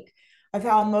think of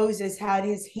how Moses had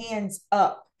his hands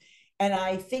up. And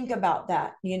I think about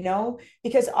that,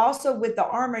 because also with the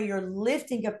armor, you're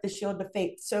lifting up the shield of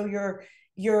faith. So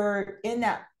you're in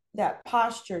that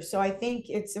posture. So I think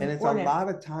it's important. And it's a lot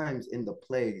of times in the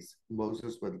plagues,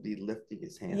 Moses would be lifting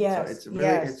his hands. So it's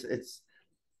really,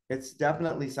 it's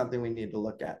definitely something we need to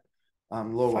look at.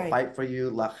 Lord will fight for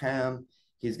you, lachem.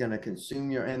 He's going to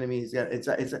consume your enemies. It's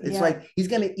like he's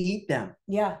going to eat them.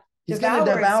 He's going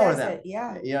to devour them.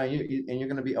 And you're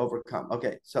going to be overcome.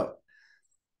 Okay, so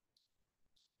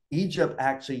Egypt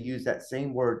actually used that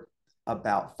same word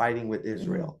about fighting with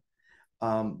Israel.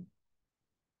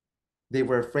 They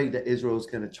were afraid that Israel was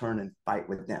going to turn and fight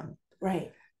with them.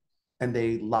 Right. And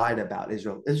they lied about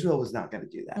Israel. Israel was not going to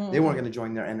do that. They weren't going to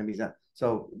join their enemies.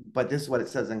 So, but this is what it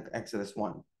says in Exodus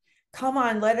 1. Come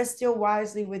on, let us deal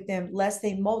wisely with them, lest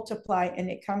they multiply, and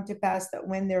it come to pass that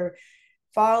when there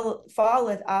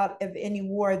falleth out of any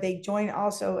war, they join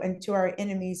also unto our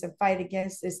enemies and fight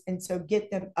against us, and so get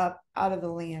them up out of the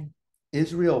land.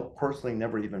 Israel personally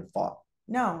never even fought.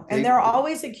 No, and they're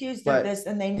always accused of this,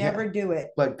 and they never do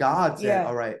it. But God said,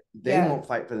 all right, they won't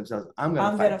fight for themselves. I'm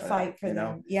going to fight for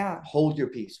them. Hold your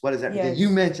peace. What does that mean? You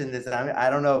mentioned this, and I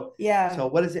don't know. So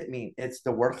what does it mean? It's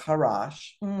the word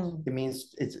harash. It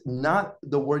means, it's not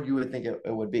the word you would think it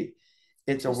would be.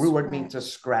 It's a root word, means to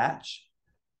scratch,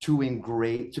 to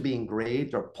be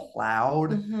engraved or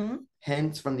plowed.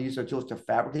 Hence, from the use of tools, to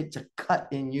fabricate, to cut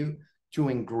in you, to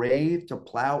engrave, to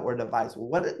plow or devise.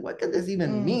 What could this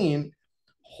even mean?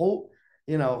 Hold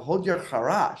your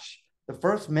harash. The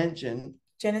first mention,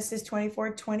 Genesis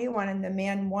 24:21, and the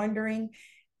man wondering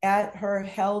at her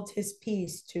held his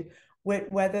peace to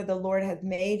whether the Lord had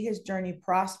made his journey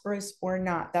prosperous or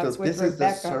not. That's what Rebecca. Is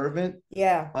the servant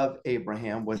of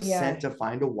Abraham was sent to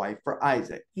find a wife for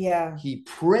Isaac. He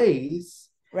prays,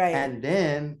 and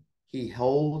then he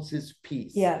holds his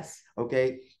peace.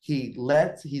 Okay. He's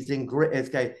letting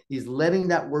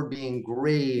that word be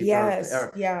engraved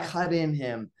or cut in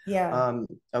him.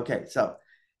 Okay. So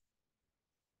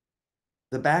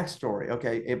the backstory.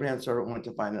 Okay. Abraham's servant went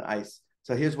to find an ice.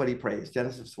 So here's what he prays.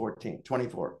 Genesis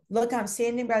 14:24. Look, I'm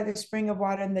standing by the spring of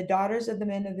water, and the daughters of the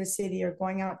men of the city are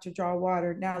going out to draw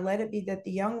water. Now let it be that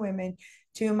the young women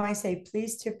to whom I say,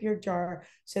 please tip your jar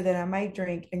so that I might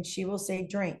drink, and she will say,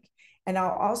 drink. And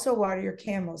I'll also water your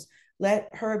camels. Let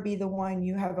her be the one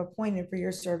you have appointed for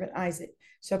your servant Isaac.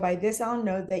 So by this I'll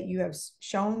know that you have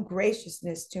shown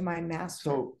graciousness to my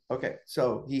master.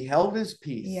 So he held his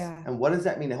peace. And what does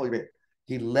that mean?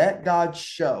 He let God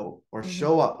show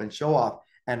up and show off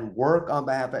and work on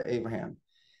behalf of Abraham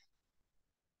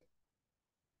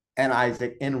and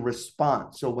Isaac in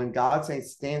response. So when God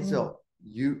says stand still,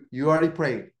 you already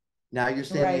prayed. Now you're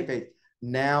standing in faith.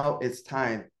 Now it's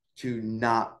time to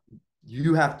not,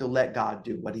 you have to let God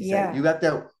do what he said. You got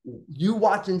to, you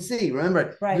watch and see.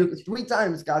 Remember, 3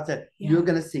 times God said, you're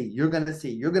going to see, you're going to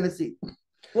see, you're going to see.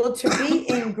 Well, to be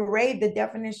engraved, the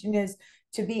definition is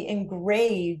to be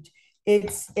engraved.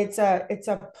 It's a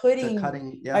putting,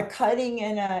 a cutting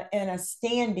and a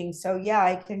standing. So yeah,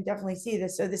 I can definitely see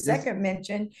this. So the second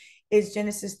mention is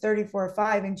Genesis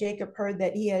 34:5, and Jacob heard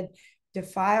that he had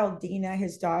defiled Dinah,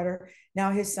 his daughter.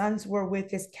 Now his sons were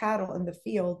with his cattle in the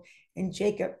field, and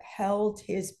Jacob held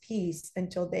his peace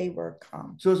until they were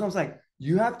come. So it's almost like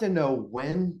you have to know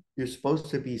when you're supposed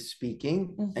to be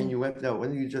speaking, and you have to know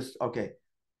when you just, okay,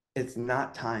 it's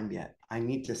not time yet. I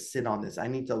need to sit on this. I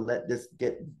need to let this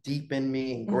get deep in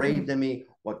me, engraved in me,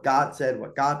 what God said,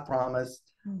 what God promised.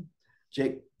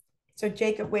 So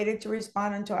Jacob waited to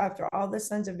respond until after all the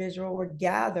sons of Israel were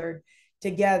gathered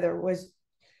together. Was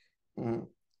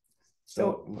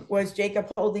Jacob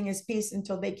holding his peace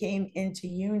until they came into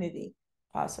unity?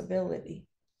 Possibility.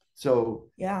 So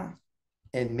yeah.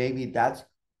 And maybe that's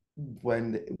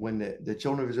when the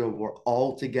children of Israel were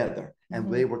all together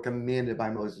and they were commanded by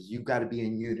Moses, you got to be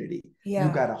in unity. You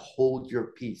got to hold your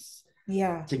peace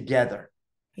together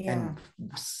and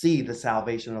see the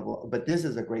salvation of the Lord. But this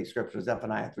is a great scripture,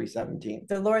 Zephaniah 3:17.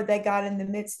 The Lord thy God in the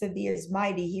midst of thee is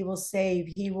mighty. He will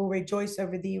save. He will rejoice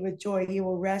over thee with joy. He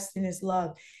will rest in his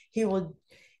love. He will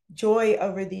joy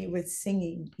over thee with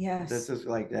singing. Yes. This is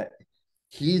like that.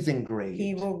 He's engraved.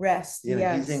 He will rest.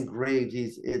 He's engraved.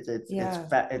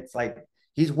 It's like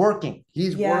he's working.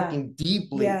 He's working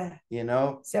deeply.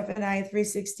 Zephaniah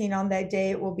 3:16. On that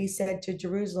day it will be said to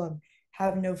Jerusalem,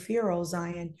 have no fear, O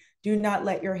Zion. Do not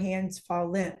let your hands fall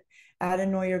limp.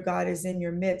 Adonai, your God, is in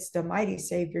your midst, the mighty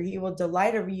Savior. He will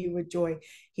delight over you with joy.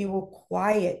 He will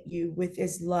quiet you with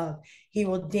his love. He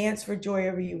will dance for joy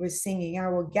over you with singing. I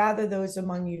will gather those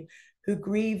among you who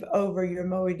grieve over your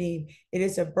Moedim. It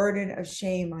is a burden of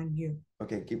shame on you.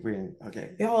 Okay, keep reading.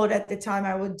 Okay. Behold, at the time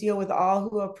I will deal with all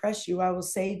who oppress you. I will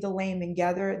save the lame and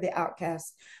gather the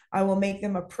outcasts. I will make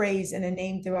them a praise and a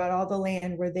name throughout all the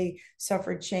land where they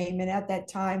suffered shame. And at that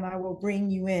time I will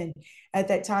bring you in. At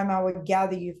that time I will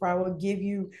gather you, for I will give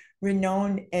you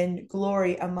renown and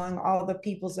glory among all the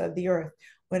peoples of the earth,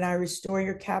 when I restore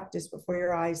your captives before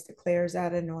your eyes, declares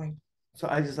Adonai. So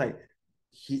I just like,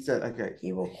 he said, okay,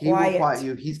 he will quiet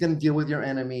you. He's going to deal with your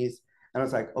enemies. And I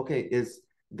was like, okay, is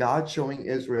God showing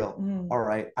Israel, all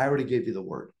right, I already gave you the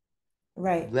word.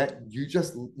 Right. Let you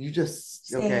just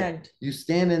stand. Okay, you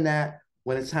stand in that.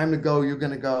 When it's time to go, you're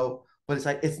going to go. But it's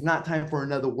like, it's not time for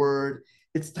another word.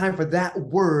 It's time for that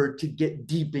word to get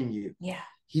deep in you. Yeah.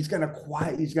 He's going to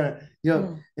quiet. He's going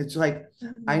to, it's like,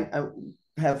 I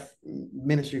have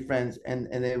ministry friends, and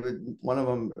they would, one of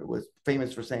them was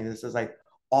famous for saying this, is like,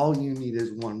 all you need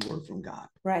is one word from God.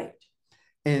 Right.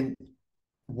 And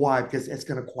why? Because it's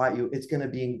going to quiet you. It's going to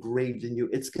be engraved in you.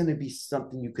 It's going to be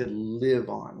something you could live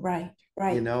on. Right.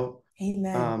 Right.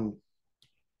 Amen.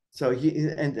 So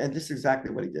and this is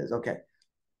exactly what he does. Okay.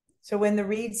 So when the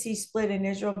Red Sea split and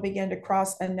Israel began to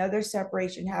cross, another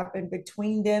separation happened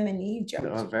between them and Egypt.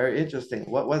 Oh, very interesting.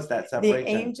 What was that separation?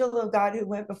 The angel of God who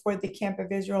went before the camp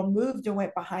of Israel moved and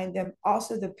went behind them.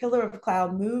 Also the pillar of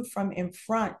cloud moved from in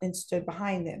front and stood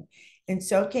behind them. And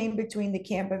so came between the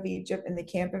camp of Egypt and the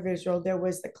camp of Israel. There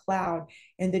was the cloud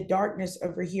and the darkness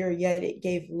over here, yet it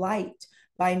gave light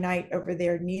by night over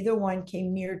there. Neither one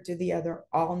came near to the other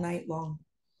all night long.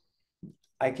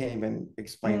 I can't even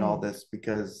explain all this,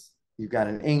 because you got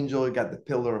an angel, you got the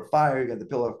pillar of fire, you got the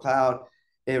pillar of cloud.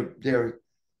 They're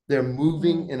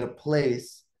moving in a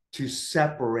place to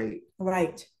separate.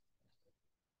 Right.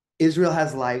 Israel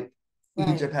has light,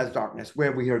 Egypt has darkness. Where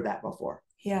have we heard that before?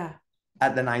 Yeah.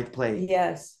 At the 9th plague.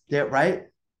 Yes. Right?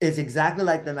 It's exactly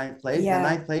like the 9th plague. Yeah.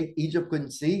 The 9th plague, Egypt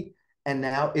couldn't see, and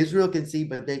now Israel can see,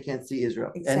 but they can't see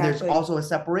Israel. Exactly. And there's also a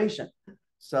separation.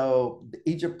 So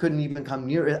Egypt couldn't even come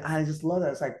near it. I just love that.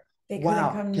 It's like,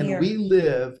 wow, can we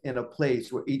live in a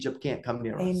place where Egypt can't come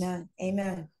near us? Amen.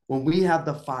 Amen. When we have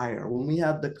the fire, when we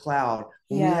have the cloud,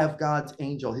 when we have God's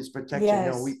angel, his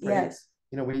protection, we pray,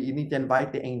 you need to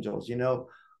invite the angels,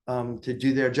 to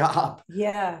do their job.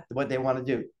 Yeah. What they want to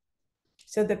do.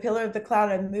 So the pillar of the cloud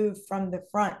had moved from the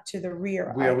front to the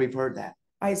rear. We've heard that.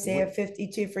 Isaiah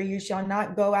 52, for you shall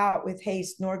not go out with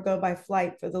haste, nor go by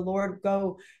flight, for the Lord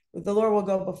will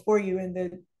go before you, and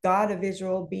the God of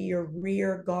Israel will be your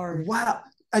rear guard. Wow.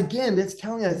 Again, it's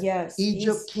telling us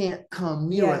Egypt can't come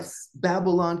near us.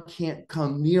 Babylon can't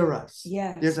come near us.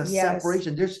 There's a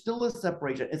separation. There's still a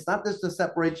separation. It's not just a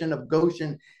separation of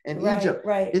Goshen and Egypt.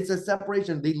 Right. It's a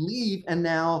separation. They leave, and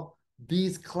now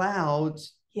these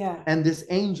clouds Yeah. And this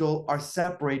angel are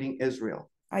separating Israel.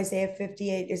 Isaiah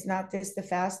 58, is not this the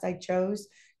fast I chose,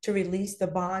 to release the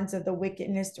bonds of the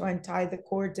wickedness, to untie the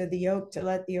cords of the yoke, to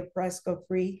let the oppressed go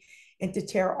free, and to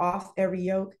tear off every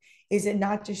yoke? Is it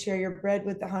not to share your bread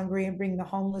with the hungry and bring the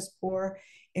homeless poor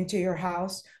into your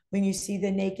house? When you see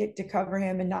the naked, to cover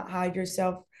him and not hide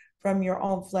yourself from your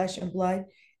own flesh and blood?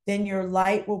 Then your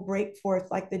light will break forth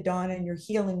like the dawn, and your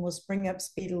healing will spring up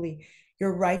speedily.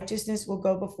 Your righteousness will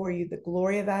go before you, the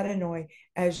glory of Adonai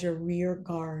as your rear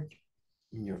guard.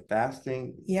 When you're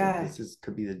fasting, yeah, so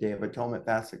could be the Day of Atonement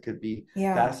fast. It could be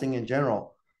yeah, fasting in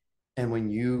general. And when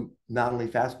you not only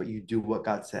fast, but you do what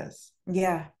God says,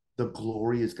 yeah, the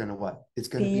glory is going to what? It's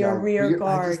going to be be your our rear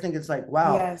guard. I just think it's like,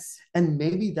 wow. Yes. And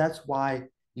maybe that's why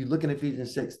you look in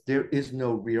Ephesians 6, there is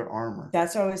no rear armor.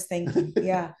 That's what I was thinking.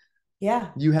 Yeah. Yeah.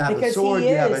 You have because a sword,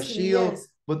 you have a shield,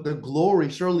 but the glory,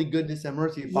 surely goodness and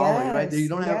mercy follow you, right? You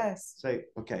don't have, say,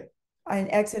 okay. In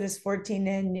Exodus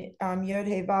 14 and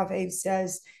Yod-Heh Vav-Heh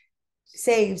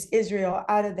saves Israel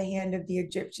out of the hand of the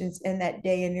Egyptians in that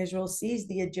day, and Israel sees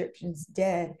the Egyptians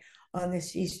dead on the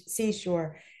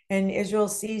seashore, and Israel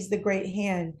sees the great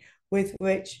hand with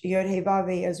which Yod-Heh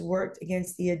Vav-Heh has worked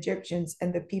against the Egyptians,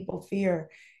 and the people fear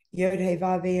Yod-Heh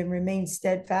Vav-Heh and remain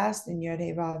steadfast in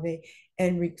Yod-Heh Vav-Heh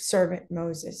and servant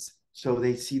Moses. So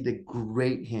they see the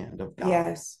great hand of God.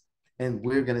 Yes. And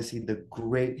we're going to see the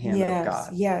great hand of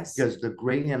God. Yes. Because the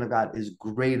great hand of God is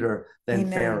greater than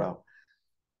Amen. Pharaoh.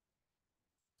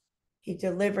 He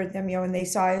delivered them, when they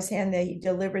saw his hand, that he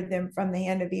delivered them from the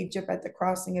hand of Egypt at the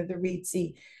crossing of the Red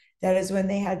Sea. That is when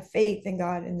they had faith in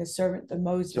God and the servant of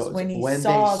Moses. So when they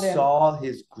saw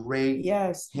his great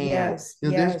hand. Yes.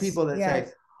 There's people that say,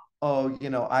 oh,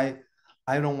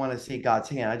 I don't want to see God's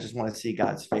hand. I just want to see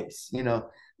God's face.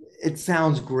 It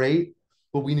sounds great,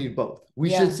 but we need both.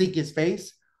 We should seek his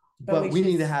face, but we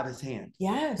need to have his hand.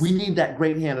 Yes. We need that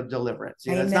great hand of deliverance.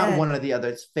 It's not one or the other.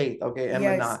 It's faith. Okay.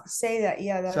 Say that.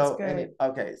 Yeah, that's good.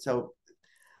 So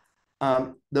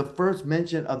the first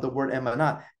mention of the word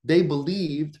emanah, they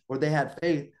believed or they had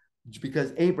faith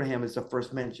because Abraham is the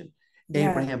first mention.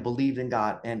 Abraham believed in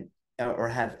God or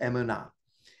had emanah.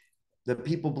 The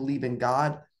people believe in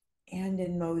God and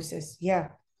in Moses. Yeah.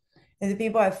 And the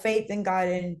people have faith in God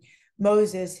and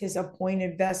Moses, his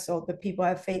appointed vessel. The people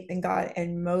have faith in God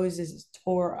and Moses'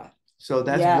 Torah. So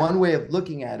that's one way of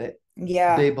looking at it.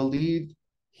 Yeah. They believed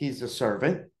he's a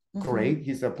servant. Great.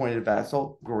 He's the appointed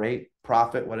vessel. Great.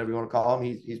 Prophet, whatever you want to call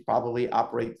him. He's probably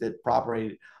operated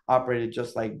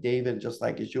just like David, just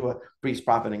like Yeshua, priest,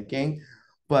 prophet, and king.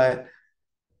 But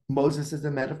Moses is a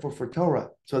metaphor for Torah.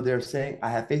 So they're saying, I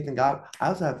have faith in God. I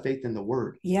also have faith in the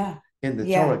word. Yeah. In the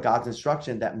Torah, God's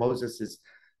instruction that Moses is.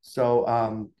 So,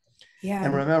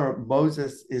 and remember,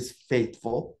 Moses is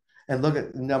faithful. And look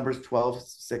at Numbers 12,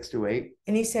 6-8.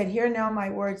 And he said, hear now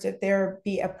my words, if there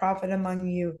be a prophet among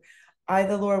you, I,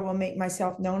 the Lord, will make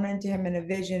myself known unto him in a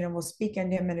vision and will speak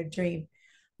unto him in a dream.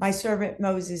 My servant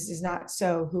Moses is not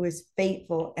so, who is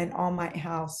faithful in all my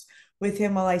house. With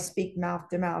him will I speak mouth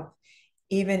to mouth,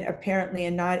 even apparently,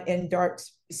 and not in dark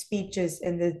speeches.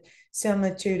 And the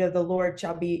similitude of the Lord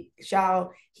shall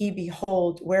he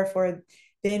behold. Wherefore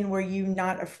then were you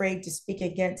not afraid to speak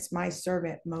against my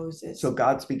servant Moses? So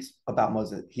God speaks about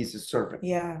Moses. He's his servant.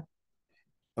 Yeah.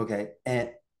 Okay.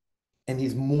 And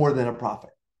he's more than a prophet.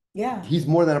 Yeah. He's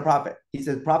more than a prophet. He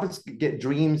says prophets get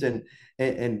dreams and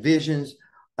visions.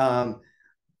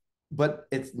 But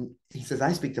he says,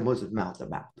 I speak to Moses mouth to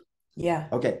mouth. Yeah.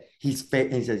 Okay. He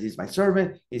says, he's my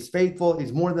servant. He's faithful.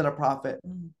 He's more than a prophet.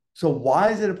 So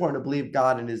why is it important to believe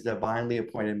God and his divinely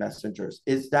appointed messengers?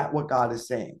 Is that what God is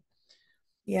saying?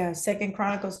 Yeah. 2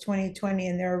 Chronicles 20:20.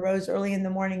 And there arose early in the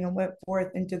morning and went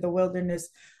forth into the wilderness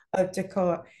of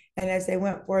Tekoa. And as they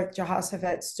went forth,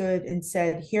 Jehoshaphat stood and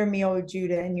said, hear me, O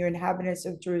Judah, and you inhabitants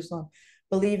of Jerusalem.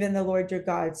 Believe in the Lord your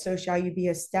God, so shall you be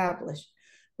established.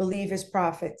 Believe his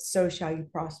prophets, so shall you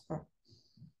prosper.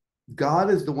 God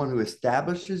is the one who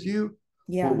establishes you.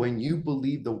 Yeah. But when you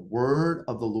believe the word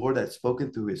of the Lord that's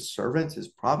spoken through his servants, his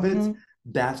prophets,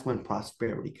 that's when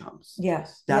prosperity comes.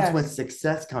 Yes. That's when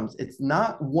success comes. It's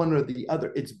not one or the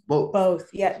other. It's both. Both.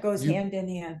 Yeah. It goes hand in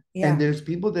hand. Yeah. And there's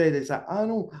people today that say,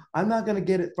 I'm not going to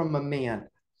get it from a man.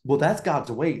 Well, that's God's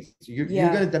ways. You're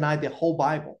going to deny the whole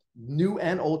Bible, New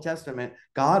and Old Testament.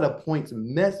 God appoints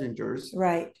messengers,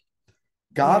 right?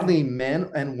 Godly men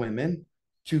and women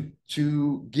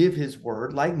to give his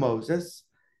word, like Moses.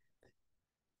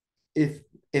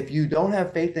 If you don't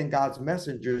have faith in God's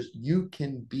messengers, you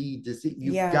can be deceived.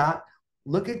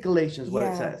 Look at Galatians, what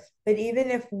it says. But even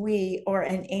if we or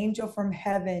an angel from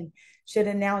heaven should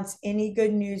announce any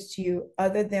good news to you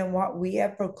other than what we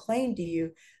have proclaimed to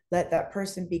you, let that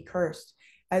person be cursed.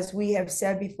 As we have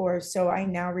said before, so I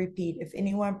now repeat, if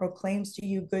anyone proclaims to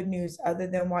you good news other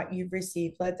than what you've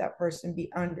received, let that person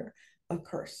be under a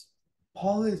curse.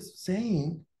 Paul is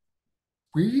saying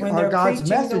we are God's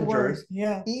messengers.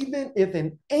 Yeah. Even if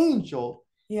an angel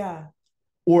yeah.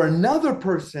 or another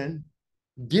person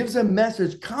gives a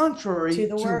message contrary to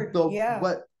the word.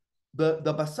 what the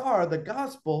basar, the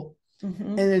gospel.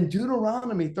 And in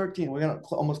Deuteronomy 13, we're going to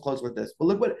almost close with this. But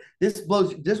look what this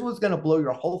blows. This was going to blow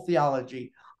your whole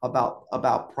theology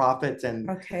about prophets and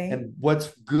what's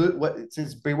good. What it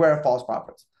says, beware of false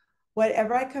prophets.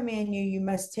 Whatever I command you, you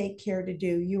must take care to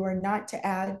do. You are not to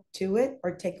add to it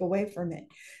or take away from it.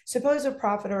 Suppose a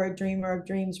prophet or a dreamer of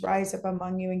dreams rise up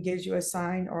among you and gives you a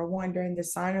sign or a wonder, and the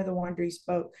sign or the wonder he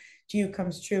spoke to you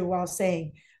comes true while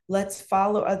saying, let's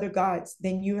follow other gods.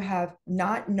 Then you have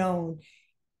not known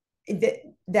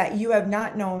that you have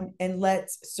not known, and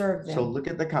let's serve them. So look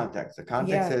at the context. The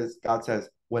context is God says,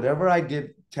 whatever I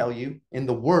tell you in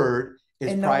the word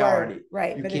is priority. Word,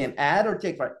 right. You can't add or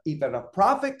take from it. Even a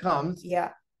prophet comes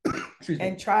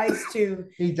and tries to,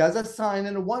 he does a sign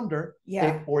and a wonder,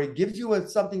 or he gives you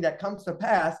something that comes to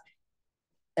pass,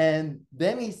 and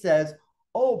then he says,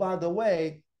 oh, by the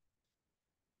way,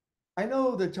 I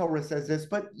know the Torah says this,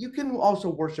 but you can also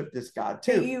worship this God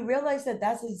too. But you realize that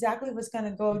that's exactly what's going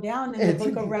to go down in the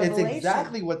book of Revelation. It's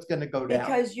exactly what's going to go down.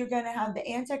 Because you're going to have the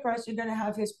Antichrist, you're going to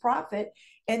have his prophet,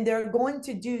 and they're going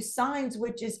to do signs,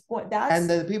 which is what that's. And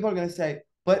then people are going to say,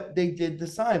 but they did the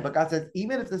sign. But God says,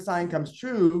 even if the sign comes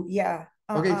true. Yeah.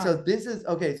 Okay, so this is,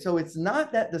 so it's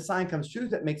not that the sign comes true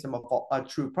that makes them a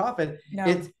true prophet.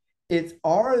 No. It's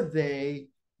are they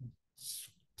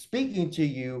speaking to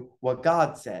you what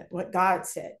God said,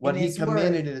 what he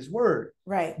commanded in his word.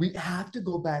 Right. We have to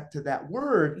go back to that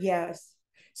word. Yes.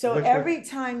 So every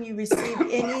time you receive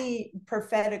any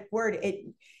prophetic word,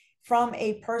 from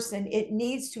a person, it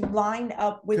needs to line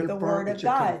up with the word of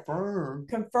God.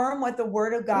 Confirm what the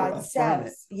word of God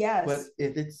says. Yes. But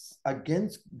if it's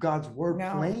against God's word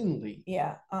plainly,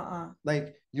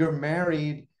 like you're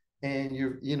married and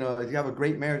you have a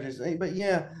great marriage and say, but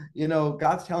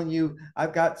God's telling you,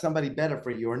 I've got somebody better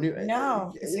for you, or new.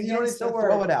 No, you don't need to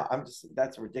throw it out.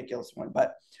 That's a ridiculous one.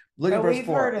 But look at verse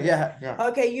 4.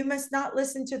 Okay, you must not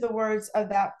listen to the words of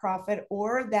that prophet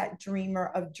or that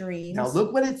dreamer of dreams. Now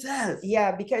look what it says.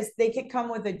 Yeah, because they could come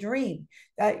with a dream.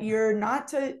 That you're not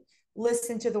to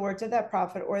listen to the words of that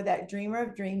prophet or that dreamer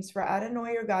of dreams, for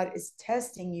Adonai your God is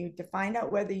testing you to find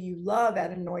out whether you love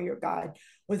Adonai your God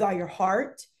with all your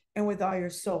heart and with all your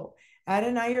soul.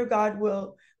 Adonai your God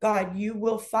you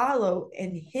will follow,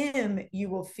 and him you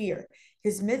will fear.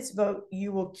 His mitzvot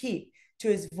you will keep. To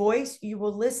his voice you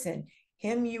will listen.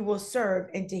 Him you will serve,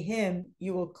 and to him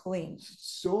you will cling.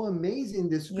 So amazing,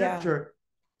 this scripture.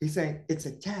 He's saying it's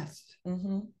a test.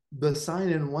 The sign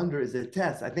and wonder is a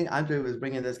test. I think Andre was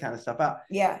bringing this kind of stuff out.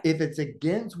 Yeah. If it's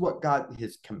against what God,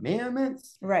 his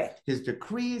commandments, his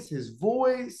decrees, his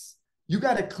voice, you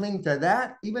got to cling to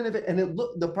that, even if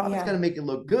the prophet's going to make it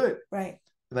look good. Right.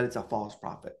 But it's a false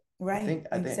prophet. Right. I think.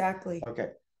 Exactly. Okay.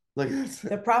 Look at this.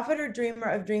 The prophet or dreamer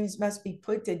of dreams must be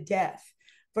put to death.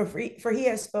 For he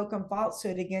has spoken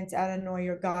falsehood against Adonai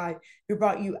your God, who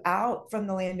brought you out from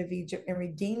the land of Egypt and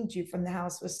redeemed you from the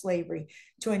house of slavery,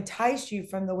 to entice you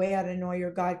from the way Adonai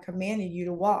your God commanded you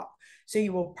to walk. So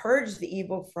you will purge the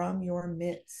evil from your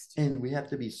midst. And we have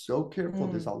to be so careful.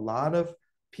 There's a lot of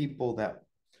people that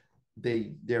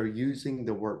they're using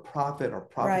the word prophet or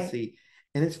prophecy,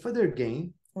 and it's for their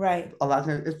gain. Right. A lot of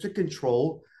times it's to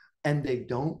control. And they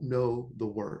don't know the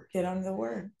word. Get on the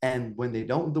word. And when they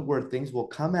don't know the word, things will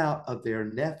come out of their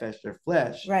nefesh, their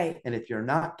flesh. Right. And if you're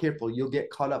not careful, you'll get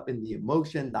caught up in the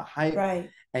emotion, the hype. Right.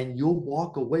 And you'll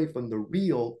walk away from the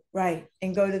real. Right.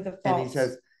 And go to the false.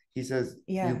 And he says,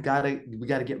 we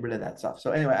gotta get rid of that stuff.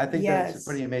 So anyway, I think that's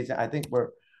pretty amazing. I think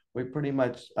we pretty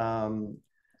much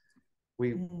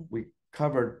we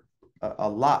covered a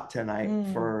lot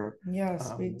tonight for.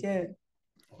 Yes, we did.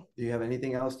 Do you have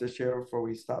anything else to share before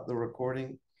we stop the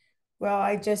recording? Well,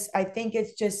 I think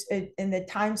it's just in the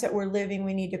times that we're living,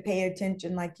 we need to pay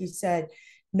attention. Like you said,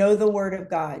 know the word of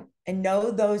God, and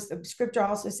the scripture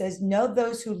also says, know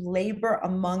those who labor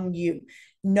among you,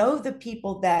 know the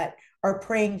people that are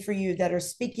praying for you, that are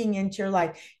speaking into your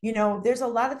life. There's a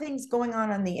lot of things going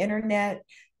on the internet.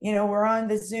 We're on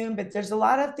the Zoom, but there's a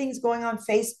lot of things going on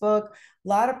Facebook, a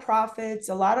lot of prophets,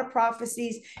 a lot of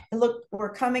prophecies. And look,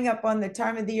 we're coming up on the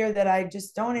time of the year that I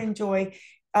just don't enjoy,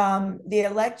 the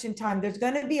election time. There's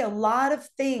going to be a lot of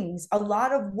things, a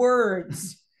lot of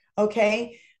words,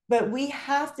 okay? But we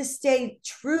have to stay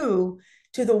true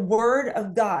to the word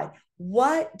of God.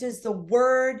 What does the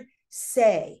word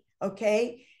say,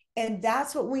 okay? And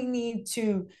that's what we need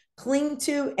to cling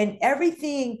to. And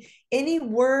everything, any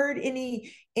word,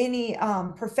 any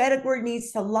prophetic word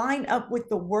needs to line up with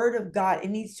the word of God. It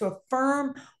needs to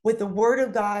affirm what the word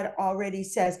of God already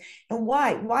says. And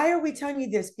why are we telling you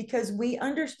this? Because we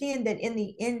understand that in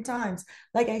the end times,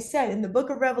 like I said, in the book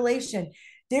of Revelation,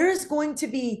 there is going to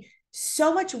be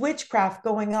so much witchcraft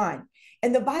going on.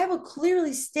 And the Bible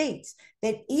clearly states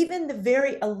that even the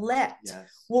very elect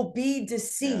will be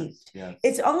deceived.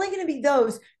 It's only going to be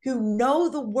those who know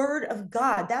the word of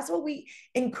God. That's what we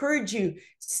encourage you.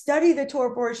 Study the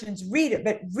Torah portions, read it,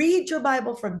 but read your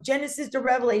Bible from Genesis to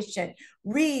Revelation.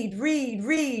 Read.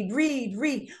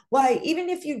 Why? Even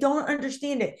if you don't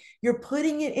understand it, you're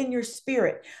putting it in your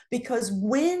spirit, because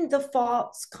when the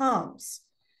false comes,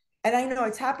 and I know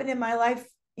it's happened in my life,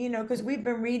 because we've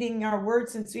been reading our word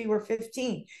since we were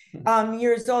 15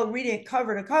 years old, reading it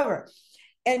cover to cover.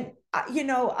 And,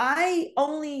 I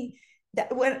only,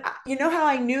 when, how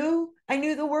I knew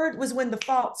the word was when the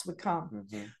false would come.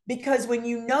 Because when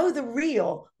you know the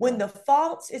real, when the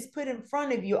false is put in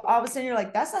front of you, all of a sudden you're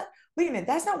like, wait a minute,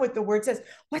 that's not what the word says.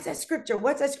 What's that scripture?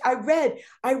 What's that?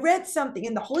 I read something,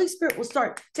 and the Holy Spirit will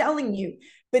start telling you.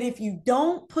 But if you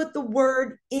don't put the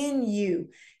word in you,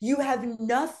 you have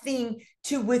nothing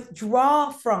to withdraw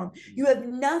from. You have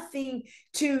nothing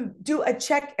to do a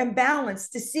check and balance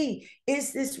to see,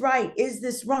 is this right? Is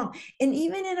this wrong? And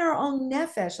even in our own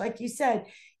nefesh, like you said,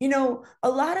 a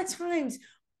lot of times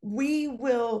we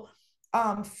will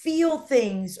feel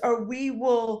things, or we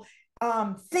will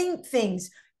think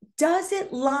things. Does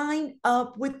it line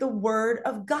up with the word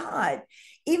of God?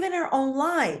 Even our own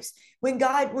lives.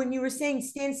 When you were saying,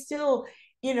 stand still,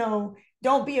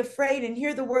 don't be afraid and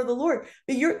hear the word of the Lord.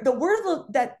 But the word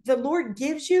that the Lord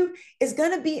gives you is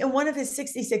going to be in one of his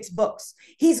 66 books.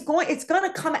 It's going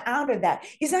to come out of that.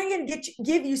 He's not going to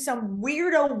give you some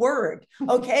weirdo word.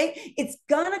 Okay. It's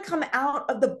going to come out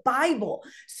of the Bible.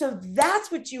 So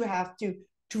that's what you have to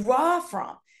draw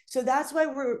from. So that's why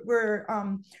we're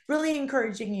really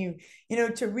encouraging you,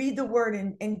 to read the word,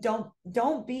 and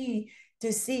don't be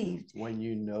deceived. When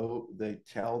they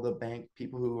tell the bank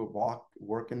people who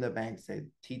work in the bank, say,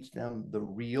 teach them the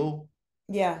real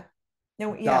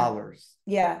dollars.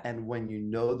 And when you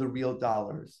know the real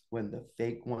dollars, when the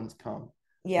fake ones come,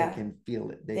 they can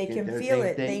feel it. They can feel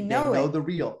it. They know the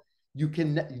real. You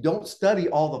don't study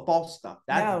all the false stuff.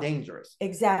 That's dangerous.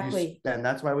 Exactly. And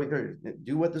that's why we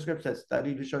do what the scripture says.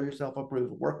 Study to show yourself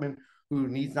approved, a workman who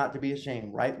needs not to be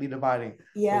ashamed, rightly dividing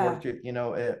the word truth.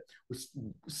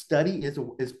 Study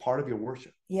is part of your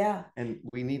worship. And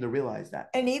we need to realize that.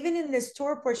 And even in this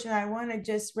Torah portion, I want to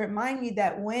just remind you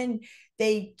that when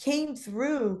they came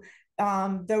through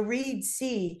the Red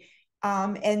Sea,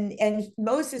 and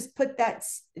Moses put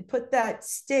that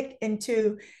stick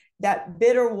into that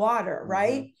bitter water,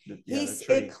 right?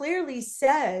 It clearly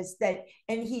says that,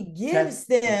 and he gives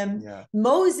them,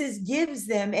 Moses gives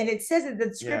them, and it says in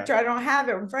the scripture, I don't have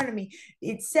it in front of me,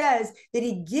 it says that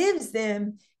he gives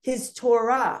them his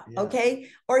Torah, okay?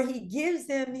 Or he gives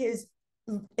them his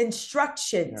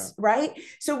instructions, right?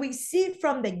 So we see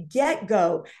from the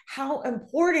get-go how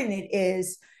important it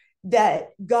is that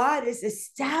God is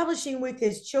establishing with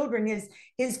his children,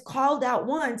 his called out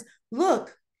ones.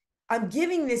 Look, I'm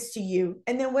giving this to you.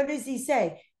 And then what does he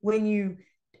say? When you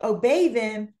obey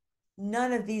them,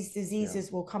 none of these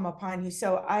diseases will come upon you.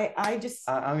 So I'm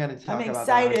going to talk about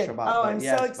excited. Shabbat, I'm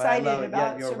so excited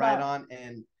about You're Shabbat. right on.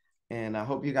 And I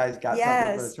hope you guys got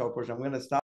something for the Torah portion. I'm going to stop.